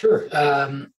 Sure.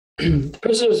 The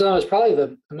Prisoner's Dilemma is probably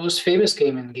the most famous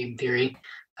game in game theory.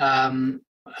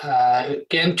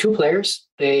 Again, two players.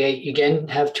 They again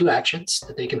have two actions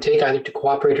that they can take, either to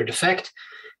cooperate or defect.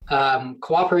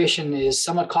 Cooperation is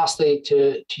somewhat costly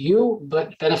to you,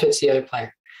 but benefits the other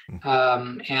player.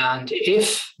 And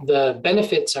if the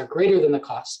benefits are greater than the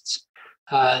costs,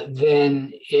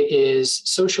 then it is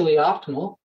socially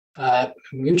optimal.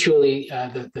 Mutually,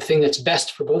 the thing that's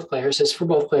best for both players is for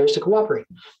both players to cooperate.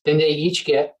 Then they each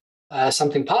get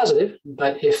something positive,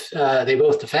 but if they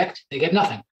both defect, they get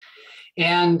nothing.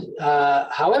 And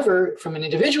however, from an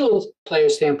individual player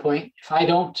standpoint, if I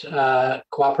don't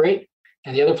cooperate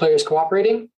and the other player is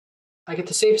cooperating, I get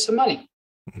to save some money.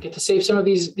 I get to save some of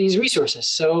these resources.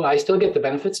 So I still get the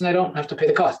benefits and I don't have to pay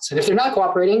the costs. And if they're not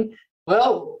cooperating,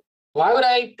 well, why would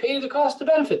I pay the cost to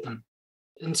benefit them?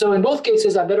 And so in both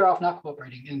cases, I'm better off not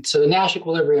cooperating. And so the Nash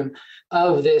equilibrium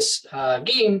of this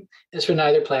game is for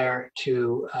neither player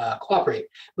to cooperate,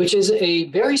 which is a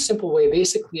very simple way,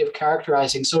 basically, of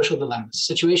characterizing social dilemmas,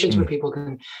 situations where people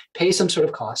can pay some sort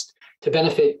of cost to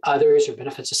benefit others or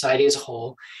benefit society as a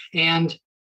whole. And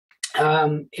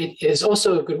it is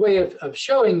also a good way of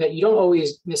showing that you don't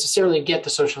always necessarily get the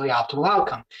socially optimal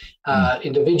outcome.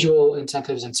 Individual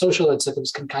incentives and social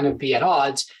incentives can kind of be at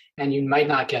odds, and you might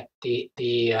not get the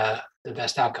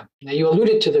best outcome. Now, you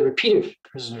alluded to the repeated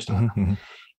prisoner's dilemma,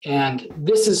 and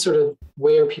this is sort of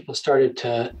where people started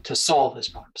to solve this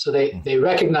problem. So they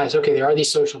recognize, okay, there are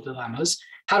these social dilemmas.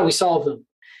 How do we solve them?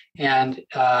 And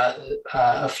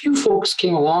a few folks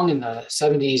came along in the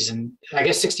 70s and I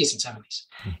guess 60s and 70s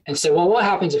and said, well, what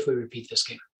happens if we repeat this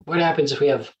game? What happens if we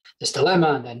have this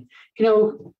dilemma and then,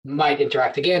 might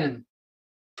interact again and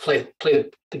play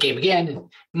the game again, and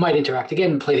might interact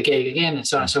again and play the game again, and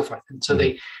so on and so forth. And so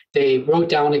they wrote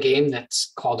down a game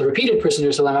that's called the repeated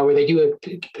prisoner's dilemma, where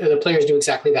the players do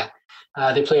exactly that.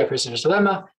 They play a prisoner's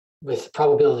dilemma with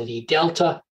probability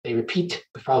delta. They repeat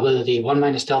with probability 1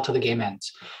 minus delta, the game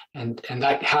ends. And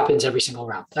that happens every single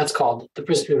round. That's called the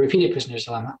repeated prisoner's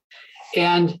dilemma.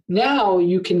 And now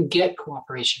you can get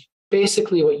cooperation.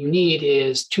 Basically, what you need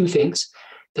is two things.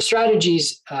 The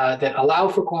strategies that allow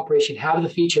for cooperation have the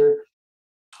feature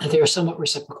that they are somewhat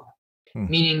reciprocal,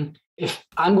 meaning if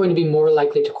I'm going to be more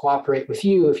likely to cooperate with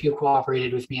you if you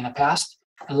cooperated with me in the past,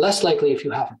 and less likely if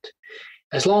you haven't.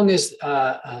 As long as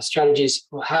strategies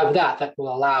will have that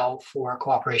will allow for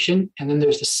cooperation. And then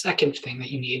there's the second thing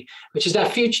that you need, which is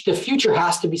that the future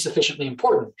has to be sufficiently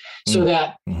important so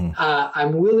that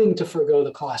I'm willing to forego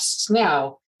the costs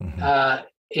now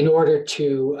in order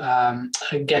to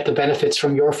get the benefits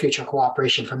from your future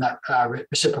cooperation, from that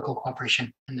reciprocal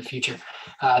cooperation in the future.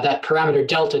 That parameter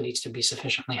delta needs to be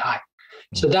sufficiently high.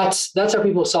 So that's how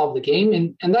people solve the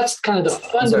game. And that's kind of the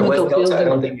fundamental building. I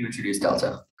don't think you introduced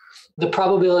delta. The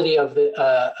probability of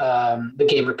the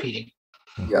game repeating.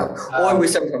 Yeah, or we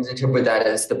sometimes interpret that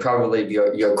as the probability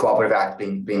of your cooperative act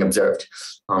being observed.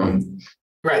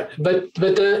 Right, but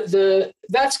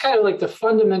that's kind of like the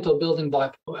fundamental building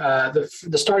block,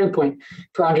 the starting point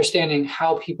for understanding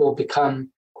how people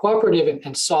become cooperative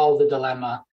and solve the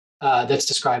dilemma that's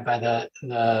described by the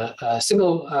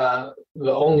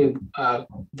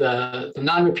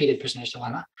non-repeated prisoner's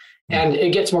dilemma. And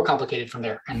it gets more complicated from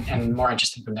there and more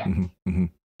interesting from there.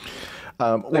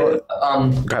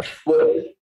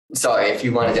 Sorry, if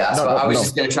you wanted to ask, I was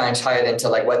just going to try and tie it into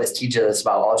like what this teaches us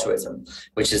about altruism,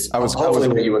 which is hopefully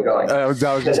where you were going. I was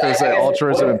just going to say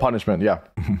altruism and punishment. Yeah,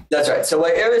 that's right. So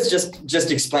what Erez just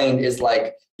explained is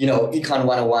like, Econ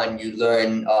 101, you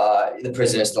learn the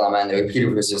prisoner's dilemma and the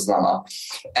repeated prisoner's dilemma,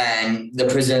 and the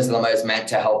prisoner's dilemma is meant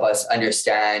to help us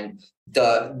understand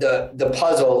the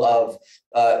puzzle of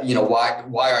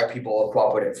why are people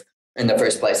cooperative in the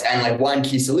first place, and like one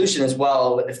key solution as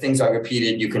well. If things are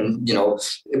repeated, you can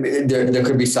there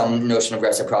could be some notion of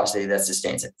reciprocity that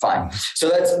sustains it. Fine. So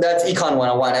that's Econ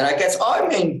 101, and I guess our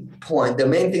main point, the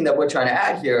main thing that we're trying to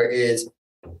add here is,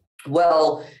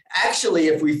 well, actually,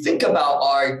 if we think about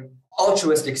our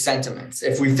altruistic sentiments,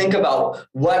 if we think about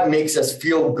what makes us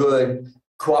feel good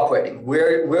cooperating?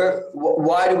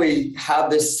 Why do we have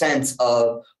this sense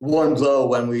of warm glow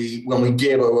when we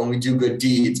give or when we do good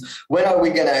deeds? When are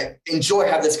we going to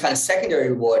have this kind of secondary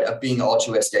reward of being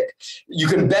altruistic? You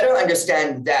can better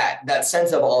understand that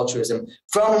sense of altruism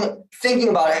from thinking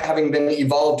about it having been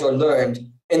evolved or learned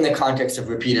in the context of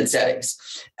repeated settings.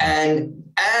 And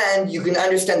you can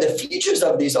understand the features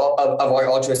of these of our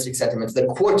altruistic sentiments, the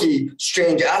quirky,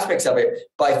 strange aspects of it,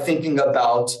 by thinking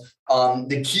about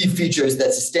the key features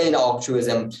that sustain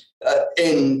altruism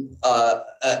in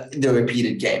the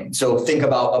repeated game. So think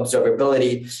about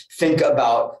observability, think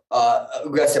about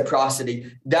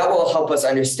reciprocity. That will help us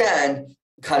understand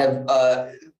kind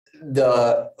of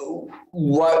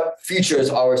what features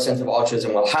our sense of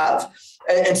altruism will have.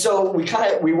 And so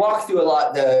we walk through a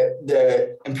lot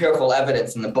the empirical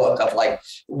evidence in the book of like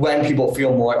when people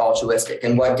feel more altruistic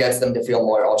and what gets them to feel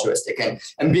more altruistic,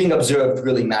 and being observed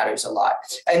really matters a lot.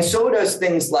 And so does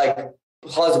things like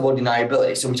plausible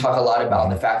deniability. So we talk a lot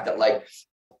about the fact that like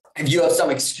if you have some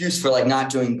excuse for like not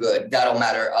doing good, that'll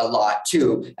matter a lot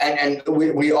too. And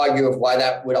we argue of why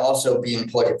that would also be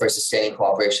important for sustaining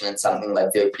cooperation in something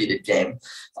like the repeated game.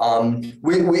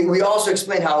 We also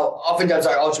explain how oftentimes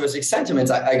our altruistic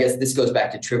sentiments, I guess this goes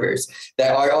back to triggers,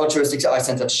 that our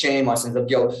sense of shame, our sense of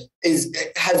guilt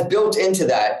has built into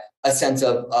that a sense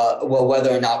of,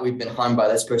 whether or not we've been harmed by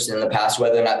this person in the past,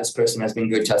 whether or not this person has been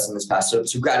good to us in this past. So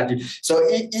gratitude. So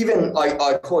even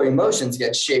our core emotions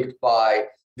get shaped by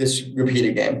this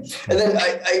repeated game. And then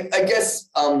I guess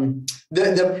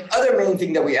the other main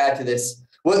thing that we add to this,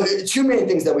 well, two main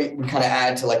things that we kind of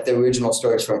add to like the original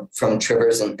stories from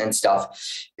Trivers and stuff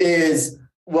is,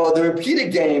 well, the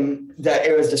repeated game that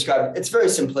Erez described, it's very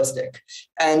simplistic.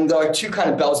 And there are two kind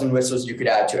of bells and whistles you could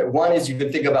add to it. One is you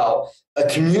could think about a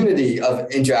community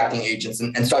of interacting agents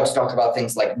and start to talk about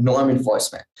things like norm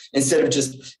enforcement. Instead of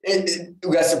just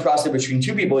reciprocity between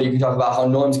two people, you can talk about how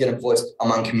norms get enforced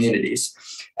among communities.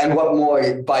 And what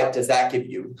more bite does that give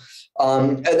you?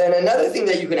 And then another thing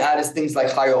that you can add is things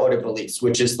like higher order beliefs,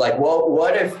 which is like, well,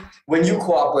 what if when you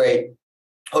cooperate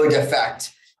or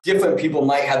defect, different people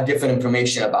might have different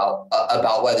information about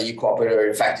whether you cooperated or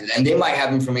defected, and they might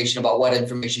have information about what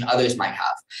information others might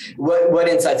have. What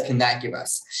insights can that give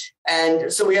us?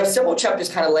 And so we have several chapters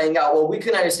kind of laying out, well, we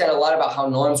can understand a lot about how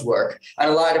norms work and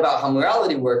a lot about how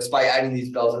morality works by adding these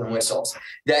bells and whistles.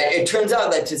 That it turns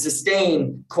out that to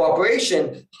sustain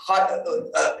cooperation,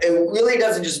 it really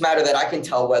doesn't just matter that I can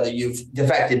tell whether you've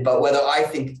defected, but whether I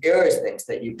think Erez thinks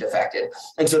that you've defected.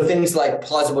 And so things like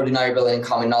plausible deniability and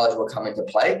common knowledge will come into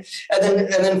play. And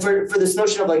then for this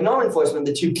notion of like norm enforcement,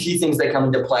 the two key things that come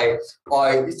into play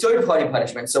are third-party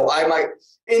punishment. So I might,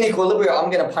 in equilibrium, I'm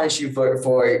going to punish you for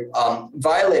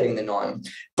violating the norm.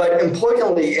 But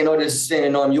importantly, in order to sustain a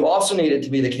norm, you also need it to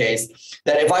be the case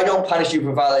that if I don't punish you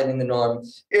for violating the norm,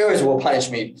 Erez will punish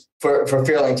me for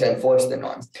failing to enforce the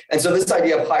norm. And so this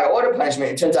idea of higher order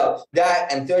punishment, it turns out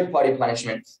that and third-party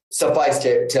punishment suffice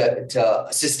to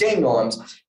sustain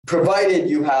norms, provided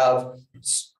you have,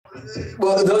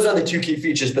 well, those are the two key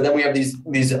features. But then we have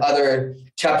these other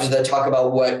chapters that talk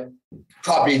about what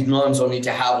property norms will need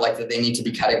to have, like that they need to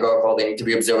be categorical, they need to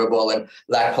be observable, and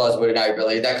lack plausible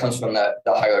deniability. That comes from the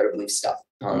higher order belief stuff.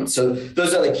 So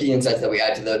those are the key insights that we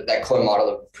add to that core model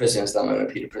of prisoner's dilemma and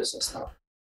repeated prisoner's dilemma.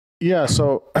 Yeah,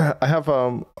 so I have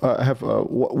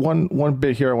one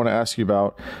bit here I want to ask you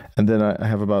about, and then I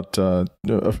have about a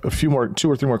few more,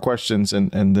 2 or 3 more questions,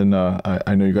 and then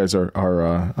I know you guys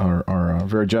are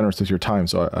very generous with your time,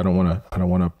 so I don't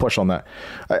want to push on that.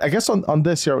 I guess on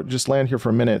this here, I'll just land here for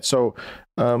a minute. So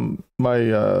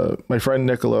my friend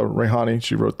Nicola Rehani,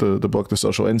 she wrote the book The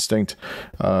Social Instinct.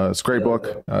 It's a great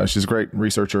book. She's a great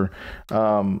researcher,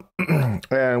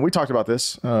 and we talked about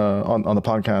this on the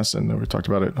podcast, and we talked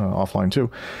about it offline too,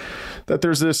 that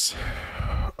there's this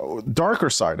darker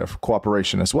side of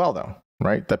cooperation as well, though,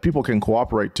 right? That people can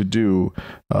cooperate to do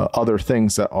other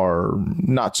things that are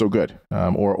not so good,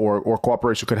 or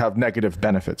cooperation could have negative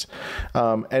benefits.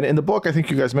 And in the book, I think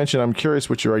you guys mentioned, I'm curious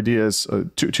what your idea is,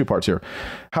 two parts here.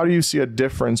 How do you see a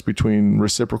difference between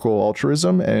reciprocal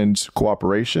altruism and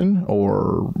cooperation,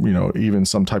 or, even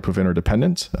some type of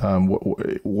interdependence?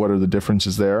 What are the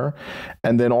differences there?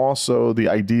 And then also the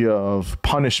idea of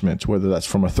punishment, whether that's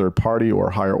from a third party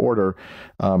or higher order,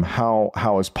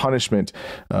 how is punishment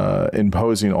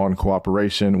imposing on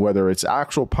cooperation, whether it's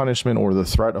actual punishment or the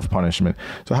threat of punishment?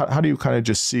 So how do you kind of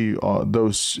just see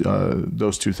those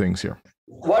two things here?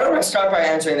 Why don't I start by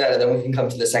answering that, and then we can come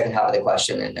to the second half of the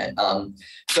question,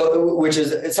 which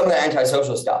is some of the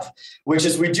antisocial stuff, which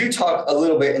is we do talk a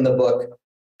little bit in the book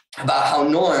about how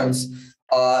norms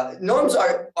are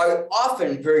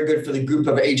often very good for the group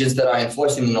of agents that are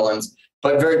enforcing the norms,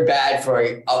 but very bad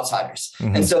for outsiders.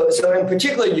 And so in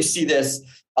particular, you see this,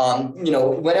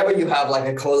 whenever you have like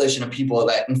a coalition of people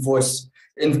that enforce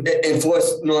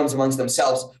norms amongst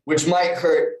themselves, which might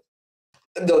hurt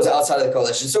those outside of the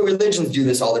coalition. So religions do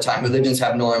this all the time. Religions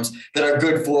have norms that are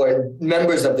good for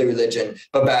members of the religion,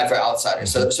 but bad for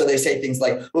outsiders. So they say things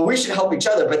like, well, we should help each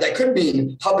other, but that could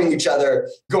mean helping each other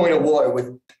going to war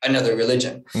with another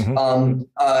religion. Another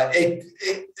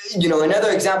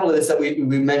example of this that we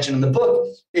mentioned in the book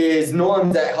is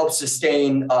norms that help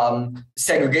sustain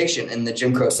segregation in the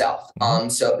Jim Crow South. There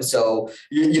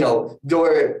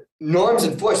were norms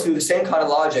enforced through the same kind of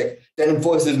logic that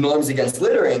enforces norms against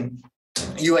littering.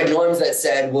 You had norms that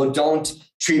said, well, don't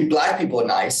treat Black people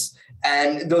nice.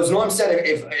 And those norms said,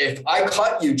 if I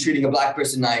caught you treating a Black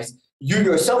person nice, you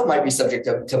yourself might be subject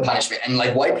to punishment. And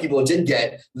like white people did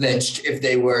get lynched if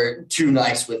they were too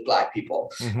nice with Black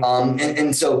people.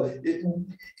 And so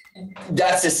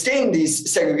that sustained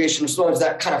these segregation norms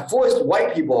that kind of forced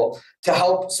white people to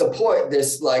help support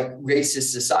this like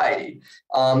racist society.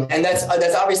 And that's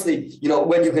obviously,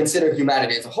 when you consider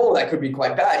humanity as a whole, that could be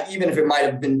quite bad, even if it might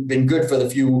have been good for the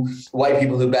few white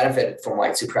people who benefited from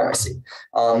white supremacy.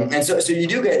 And so you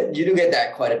do get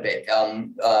that quite a bit,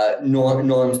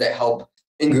 norms that help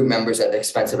in-group members at the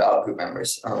expense of out-group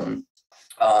members. So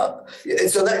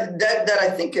that I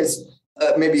think is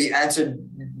maybe answered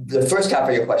the first half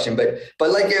of your question, but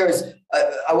like Erez,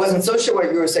 I wasn't so sure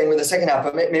what you were saying with the second half,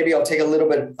 but maybe I'll take a little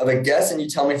bit of a guess and you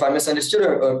tell me if I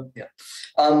misunderstood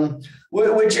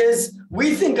which is,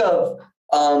 we think of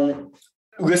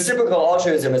reciprocal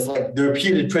altruism as like the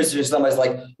repeated prisoner's dilemma as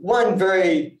like one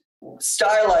very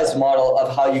stylized model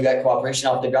of how you get cooperation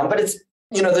off the ground, but it's,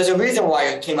 there's a reason why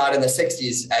it came out in the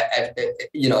 60s.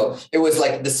 It was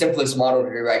like the simplest model to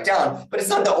write down, but it's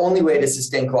not the only way to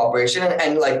sustain cooperation.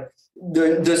 And like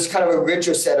there's kind of a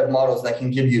richer set of models that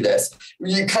can give you this.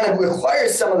 You kind of require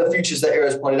some of the features that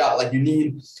Erez pointed out. Like you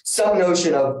need some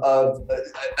notion of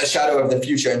a shadow of the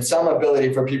future and some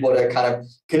ability for people to kind of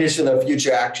condition their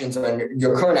future actions on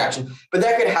your current action. But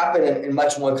that could happen in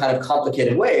much more kind of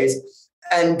complicated ways.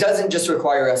 And doesn't just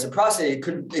require reciprocity.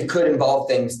 It could involve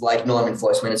things like norm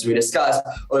enforcement, as we discussed,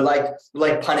 or like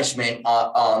punishment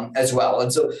as well.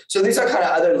 And so these are kind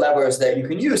of other levers that you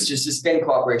can use to sustain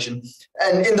cooperation.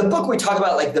 And in the book, we talk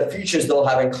about like the features they'll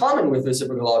have in common with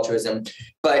reciprocal altruism,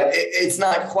 but it's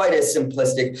not quite as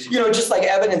simplistic. Just like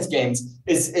evidence games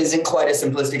isn't quite as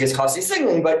simplistic as costly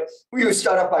signaling, but we would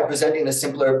start off by presenting a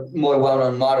simpler, more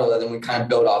well-known model, and then we kind of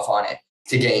build off on it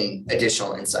to gain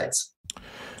additional insights.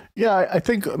 Yeah, I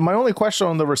think my only question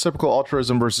on the reciprocal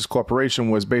altruism versus cooperation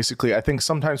was basically, I think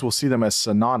sometimes we'll see them as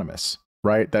synonymous,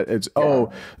 right? That it's,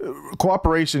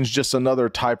 cooperation is just another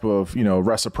type of,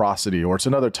 reciprocity, or it's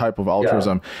another type of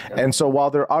altruism. And so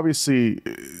while there obviously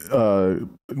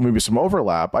maybe some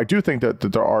overlap, I do think that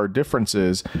there are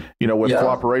differences, with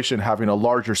cooperation having a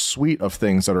larger suite of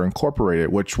things that are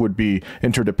incorporated, which would be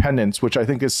interdependence, which I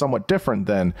think is somewhat different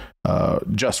than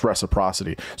just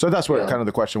reciprocity. So that's what kind of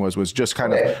the question was just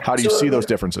kind of how do you see those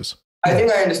differences? I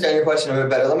think I understand your question a bit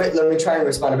better. Let me try and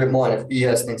respond a bit more, and if he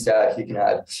has things to add, he can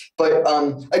add. But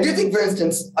I do think, for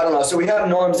instance, I don't know, so we have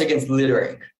norms against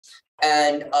littering.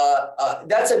 And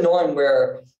that's a norm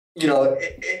where,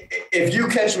 if you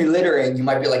catch me littering, you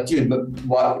might be like, dude, but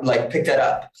why, like, pick that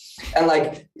up. And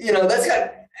like, that's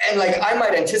got, and like, I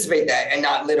might anticipate that and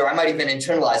not litter. I might even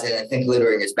internalize it and think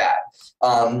littering is bad.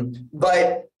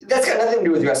 But that's got nothing to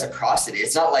do with reciprocity.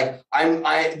 It's not like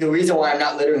the reason why I'm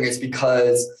not littering is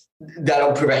because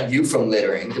that'll prevent you from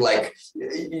littering. Like,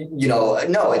 no,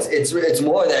 it's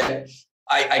more that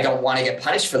I don't want to get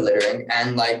punished for littering.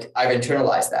 And like, I've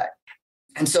internalized that.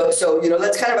 And so,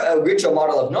 that's kind of a richer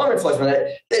model of norm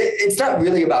enforcement. It's not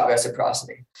really about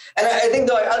reciprocity. And I think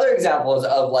there are other examples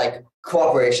of like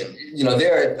cooperation.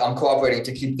 I'm cooperating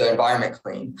to keep the environment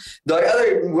clean. There are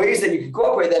other ways that you can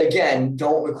cooperate that, again,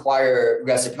 don't require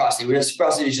reciprocity.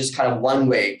 Reciprocity is just kind of one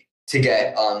way to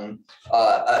get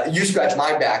you scratch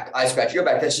my back, I scratch your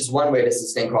back. That's just one way to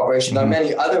sustain cooperation. There are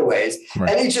many other ways.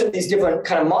 Right. And each of these different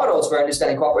kind of models for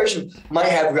understanding cooperation might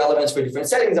have relevance for different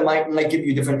settings and might give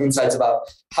you different insights about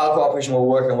how cooperation will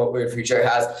work and what the future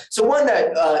has. So one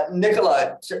that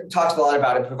Nicola talks a lot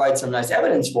about and provides some nice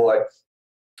evidence for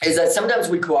is that sometimes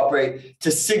we cooperate to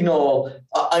signal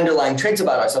underlying traits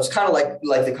about ourselves, kind of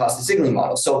like the costly signaling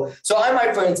model. So I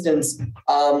might, for instance,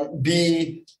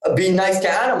 be nice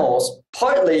to animals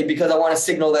partly because I want to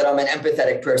signal that I'm an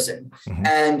empathetic person.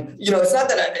 And, it's not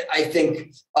that I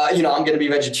think, I'm going to be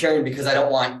vegetarian because I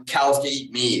don't want cows to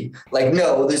eat me. Like,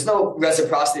 no, there's no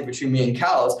reciprocity between me and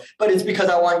cows, but it's because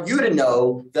I want you to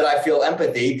know that I feel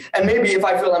empathy. And maybe if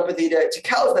I feel empathy to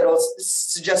cows, that'll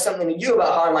suggest something to you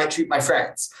about how I might treat my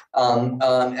friends. And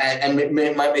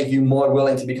it might make you more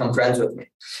willing to become friends with me.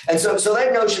 And so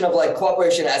that notion of like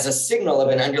cooperation as a signal of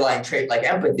an underlying trait like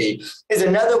empathy is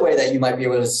another way that you might be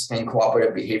able to sustain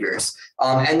cooperative behaviors.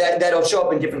 And that'll show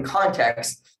up in different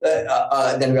contexts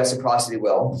than reciprocity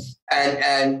will,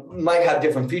 and might have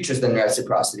different features than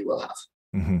reciprocity will have.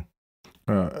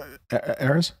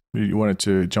 Erez, you wanted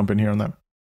to jump in here on that?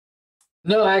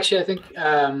 No, actually,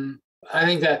 I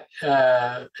think that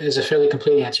is a fairly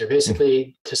complete answer.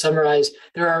 Basically, to summarize,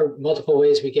 there are multiple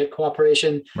ways we get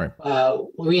cooperation. Right.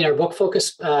 We in our book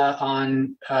focus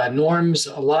on norms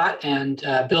a lot and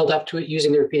build up to it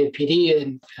using the repeated PD.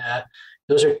 And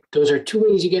those are two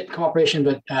ways you get cooperation,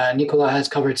 but Nicola has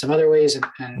covered some other ways.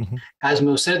 And as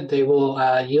Mo said, they will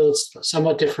yield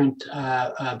somewhat different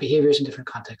behaviors in different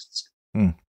contexts.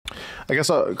 I guess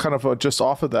kind of just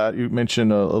off of that, you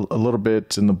mentioned a little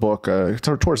bit in the book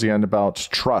towards the end about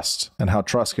trust and how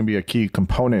trust can be a key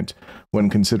component when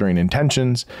considering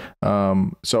intentions.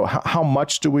 So how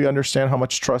much do we understand how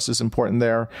much trust is important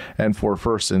there, and for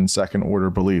first and second order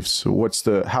beliefs?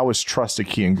 So how is trust a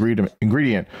key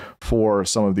ingredient for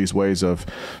some of these ways of,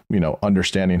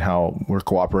 understanding how we're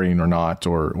cooperating or not,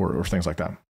 or things like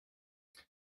that?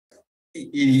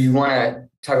 You want to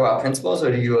talk about principles,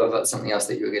 or do you have something else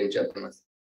that you were going to jump in with?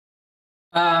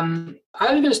 I was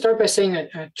going to start by saying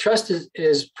that trust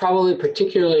is probably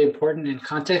particularly important in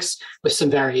context with some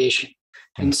variation.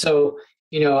 And so,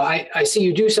 I see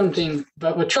you do something,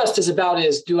 but what trust is about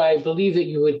is, do I believe that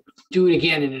you would do it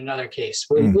again in another case?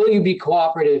 Will you be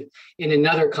cooperative in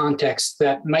another context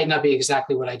that might not be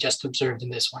exactly what I just observed in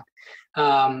this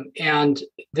one? And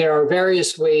there are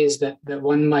various ways that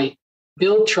one might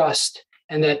build trust,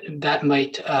 and that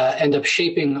might end up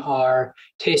shaping our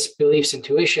tastes, beliefs,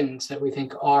 intuitions that we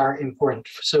think are important.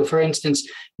 So, for instance,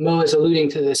 Mo is alluding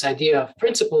to this idea of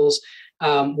principles.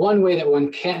 One way that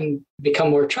one can become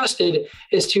more trusted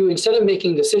is to, instead of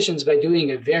making decisions by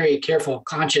doing a very careful,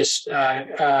 conscious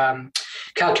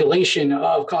calculation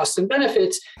of costs and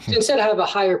benefits, to instead have a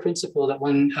higher principle that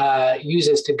one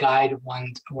uses to guide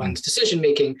one's decision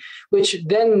making, which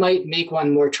then might make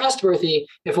one more trustworthy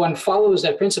if one follows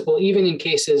that principle, even in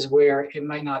cases where it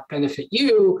might not benefit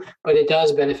you, but it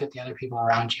does benefit the other people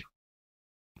around you.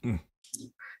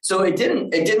 So it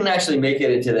didn't actually make it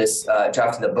into this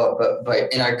draft of the book,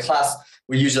 but in our class,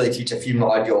 we usually teach a few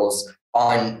modules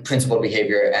on principled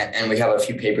behavior, and we have a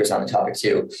few papers on the topic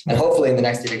too. And hopefully in the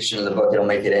next edition of the book, it'll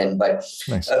make it in. But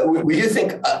nice. We do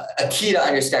think a key to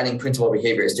understanding principled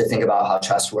behavior is to think about how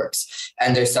trust works.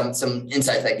 And there's some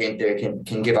insights that game theory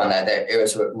can give on that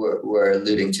Erez were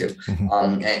alluding to.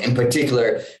 In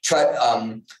particular,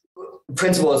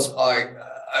 principles are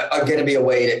going to be a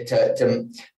way to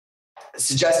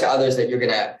suggest to others that you're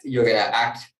gonna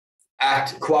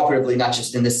act cooperatively, not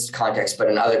just in this context, but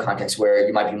in other contexts where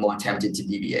you might be more tempted to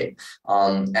deviate.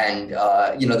 That's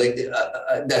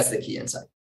the key insight.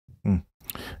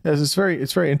 Yes, it's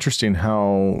very interesting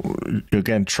how,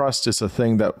 again, trust is a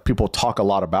thing that people talk a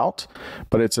lot about,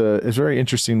 but it's a very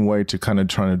interesting way to kind of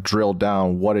try to drill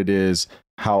down what it is.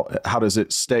 How does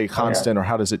it stay constant, or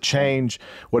how does it change?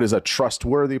 What is a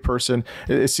trustworthy person?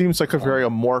 It seems like a very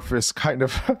amorphous kind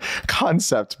of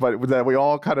concept, but that we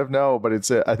all kind of know. But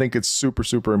I think it's super,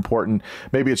 super important.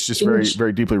 Maybe it's just very,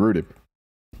 very deeply rooted.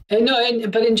 But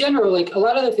in general, like a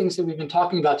lot of the things that we've been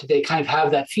talking about today kind of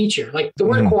have that feature. Like the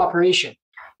word cooperation,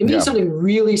 it means something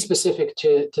really specific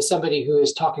to somebody who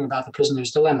is talking about the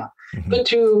prisoner's dilemma.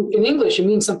 But in English, it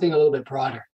means something a little bit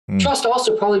broader. Trust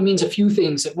also probably means a few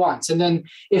things at once. And then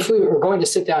if we were going to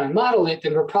sit down and model it,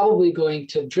 then we're probably going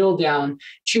to drill down,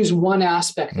 choose one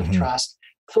aspect of trust,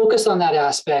 focus on that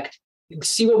aspect,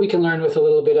 see what we can learn with a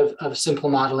little bit of simple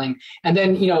modeling, and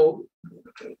then,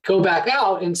 go back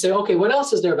out and say, okay, what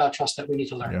else is there about trust that we need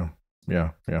to learn?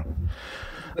 Yeah.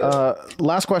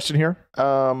 Last question here.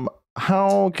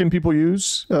 How can people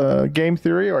use game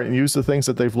theory or use the things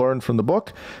that they've learned from the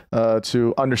book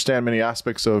to understand many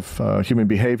aspects of human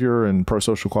behavior and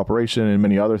pro-social cooperation and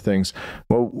many other things?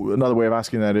 Well, another way of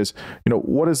asking that is,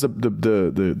 what is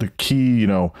the key,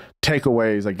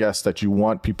 takeaways, I guess, that you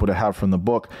want people to have from the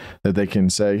book that they can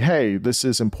say, hey, this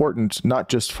is important, not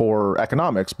just for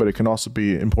economics, but it can also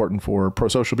be important for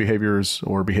pro-social behaviors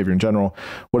or behavior in general.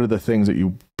 What are the things that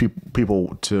you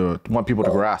want people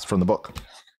to grasp from the book?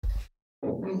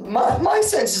 My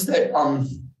sense is that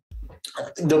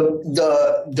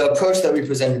the approach that we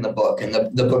present in the book and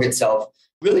the book itself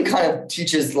really kind of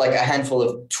teaches like a handful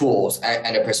of tools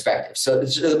and a perspective. So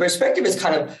the perspective is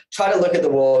kind of try to look at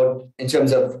the world in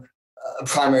terms of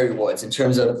primary rewards, in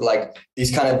terms of like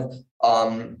these kind of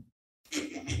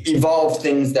evolved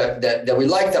things that we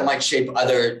like that might shape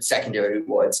other secondary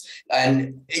rewards.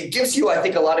 And it gives you, I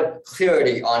think, a lot of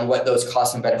clarity on what those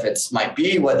costs and benefits might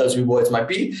be, what those rewards might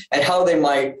be, and how they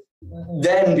might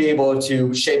then be able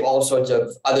to shape all sorts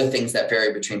of other things that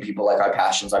vary between people, like our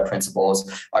passions, our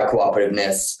principles, our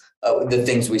cooperativeness, the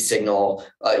things we signal,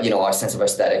 our sense of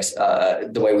aesthetics,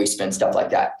 the way we spin, stuff like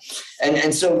that.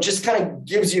 And so just kind of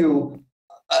gives you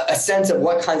a sense of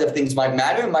what kinds of things might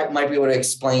matter, might be able to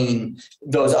explain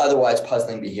those otherwise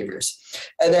puzzling behaviors.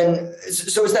 And then,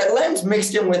 so it's that lens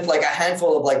mixed in with like a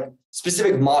handful of like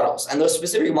specific models, and those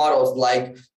specific models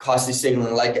like costly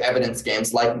signaling, like evidence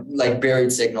games, like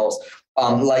buried signals,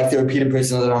 like the repeated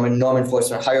personal norm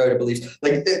enforcement, higher order beliefs.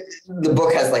 Like the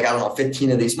book has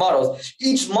 15 of these models.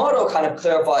 Each model kind of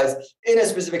clarifies in a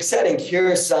specific setting,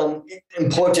 here are some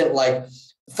important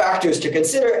factors to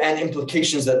consider and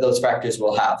implications that those factors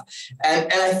will have. And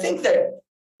I think that,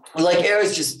 like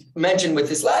Erez just mentioned with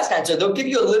this last answer, they'll give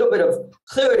you a little bit of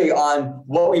clarity on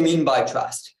what we mean by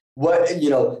trust.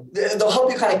 They'll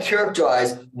help you kind of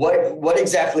characterize what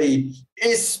exactly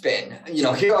is spin.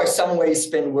 Here are some ways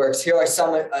spin works. Here are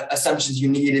some assumptions you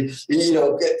need,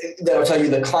 that'll tell you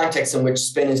the context in which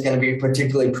spin is going to be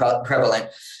particularly prevalent.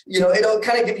 It'll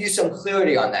kind of give you some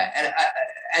clarity on that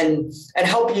and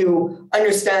help you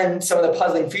understand some of the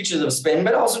puzzling features of spin,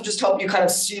 but also just help you kind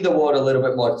of see the world a little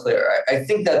bit more clear. I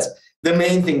think that's the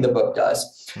main thing the book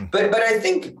does. But I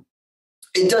think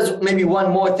it does maybe one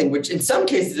more thing, which in some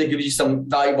cases it gives you some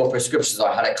valuable prescriptions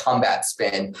on how to combat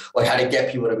spin or how to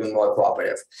get people to be more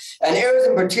cooperative. And Erez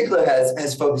in particular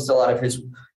has focused a lot of his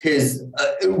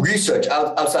research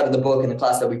outside of the book and the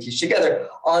class that we teach together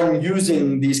on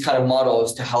using these kind of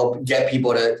models to help get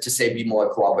people to say be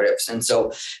more cooperatives. And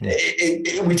so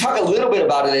we talk a little bit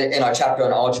about it in our chapter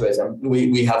on altruism.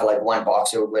 We have one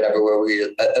box or whatever where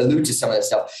we allude to some of this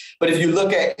stuff. But if you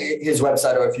look at his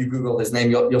website or if you Google his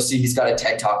name, you'll see he's got a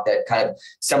TED Talk that kind of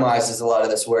summarizes a lot of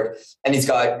this work. And he's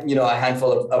got a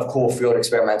handful of cool field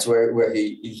experiments where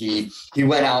he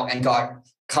went out and got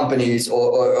companies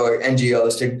or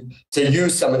NGOs to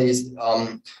use some of these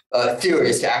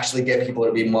theories to actually get people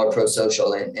to be more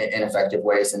pro-social in effective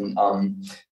ways. And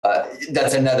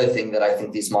that's another thing that I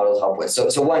think these models help with.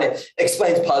 So one, it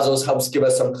explains puzzles, helps give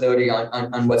us some clarity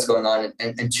on what's going on,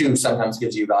 and two, sometimes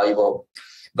gives you valuable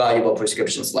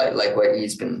prescriptions like what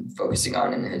he's been focusing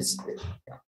on in his.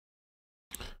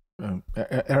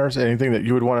 Erez, anything that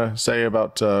you would want to say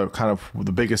about kind of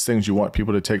the biggest things you want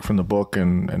people to take from the book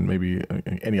and maybe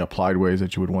any applied ways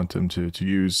that you would want them to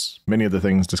use many of the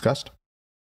things discussed?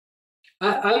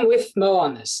 I'm with Mo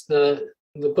on this. The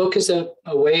book is a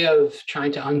way of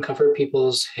trying to uncover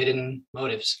people's hidden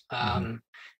motives.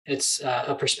 It's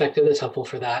a perspective that's helpful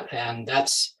for that. And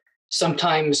that's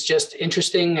sometimes just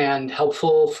interesting and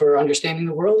helpful for understanding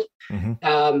the world.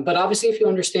 But obviously, if you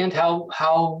understand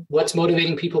what's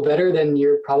motivating people better, then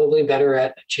you're probably better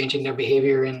at changing their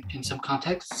behavior in some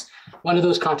contexts. One of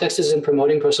those contexts is in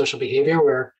promoting pro-social behavior,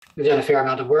 where we've done a fair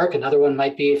amount of work. Another one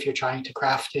might be if you're trying to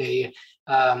craft a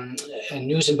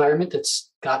news environment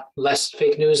that's got less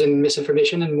fake news and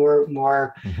misinformation and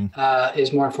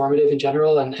is more informative in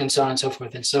general, and so on and so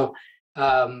forth. And so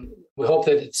we hope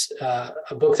that it's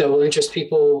a book that will interest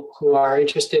people who are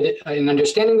interested in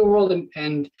understanding the world,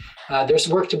 and there's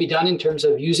work to be done in terms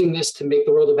of using this to make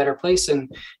the world a better place.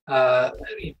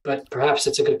 But perhaps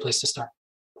it's a good place to start.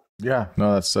 Yeah,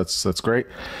 no, that's great.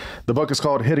 The book is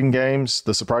called Hidden Games: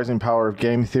 The Surprising Power of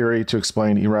Game Theory to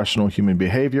Explain Irrational Human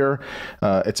Behavior.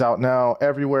 It's out now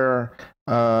everywhere.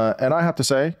 And I have to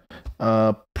say,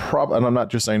 and I'm not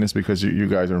just saying this because you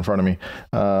guys are in front of me,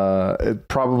 it's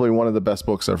probably one of the best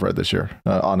books I've read this year.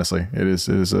 Honestly, it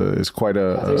is quite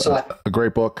a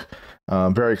great book,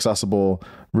 very accessible,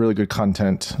 really good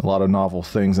content, a lot of novel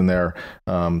things in there.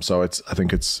 So I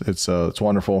think it's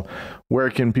wonderful. Where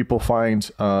can people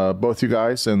find both you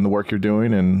guys and the work you're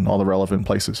doing and all the relevant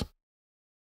places?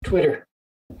 Twitter.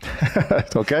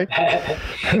 Okay.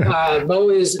 Mo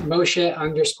is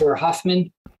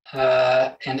Moshe_Hoffman,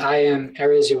 and I am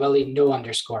Erez Yoeli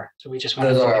 _. So we just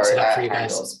wanted to mix it up for you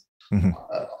guys.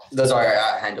 Those are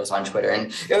our handles on Twitter,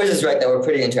 and it was just right that we're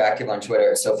pretty interactive on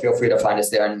Twitter. So feel free to find us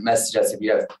there and message us if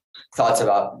you have thoughts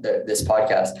about this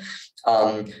podcast.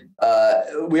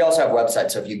 We also have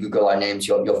websites. So if you Google our names,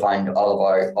 you'll find all of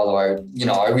our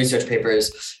our research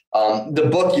papers. The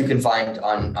book you can find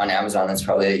on Amazon. That's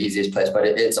probably the easiest place, but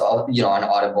it's all, on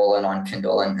Audible and on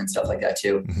Kindle and stuff like that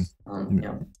too.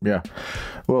 Yeah.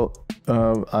 Well,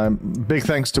 big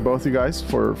thanks to both you guys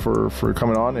for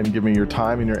coming on and giving me your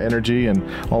time and your energy and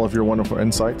all of your wonderful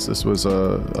insights. This was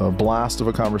a blast of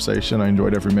a conversation. I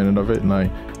enjoyed every minute of it, and I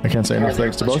can't say enough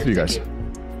thanks to both of you guys.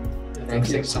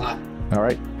 Thanks a lot. All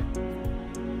right.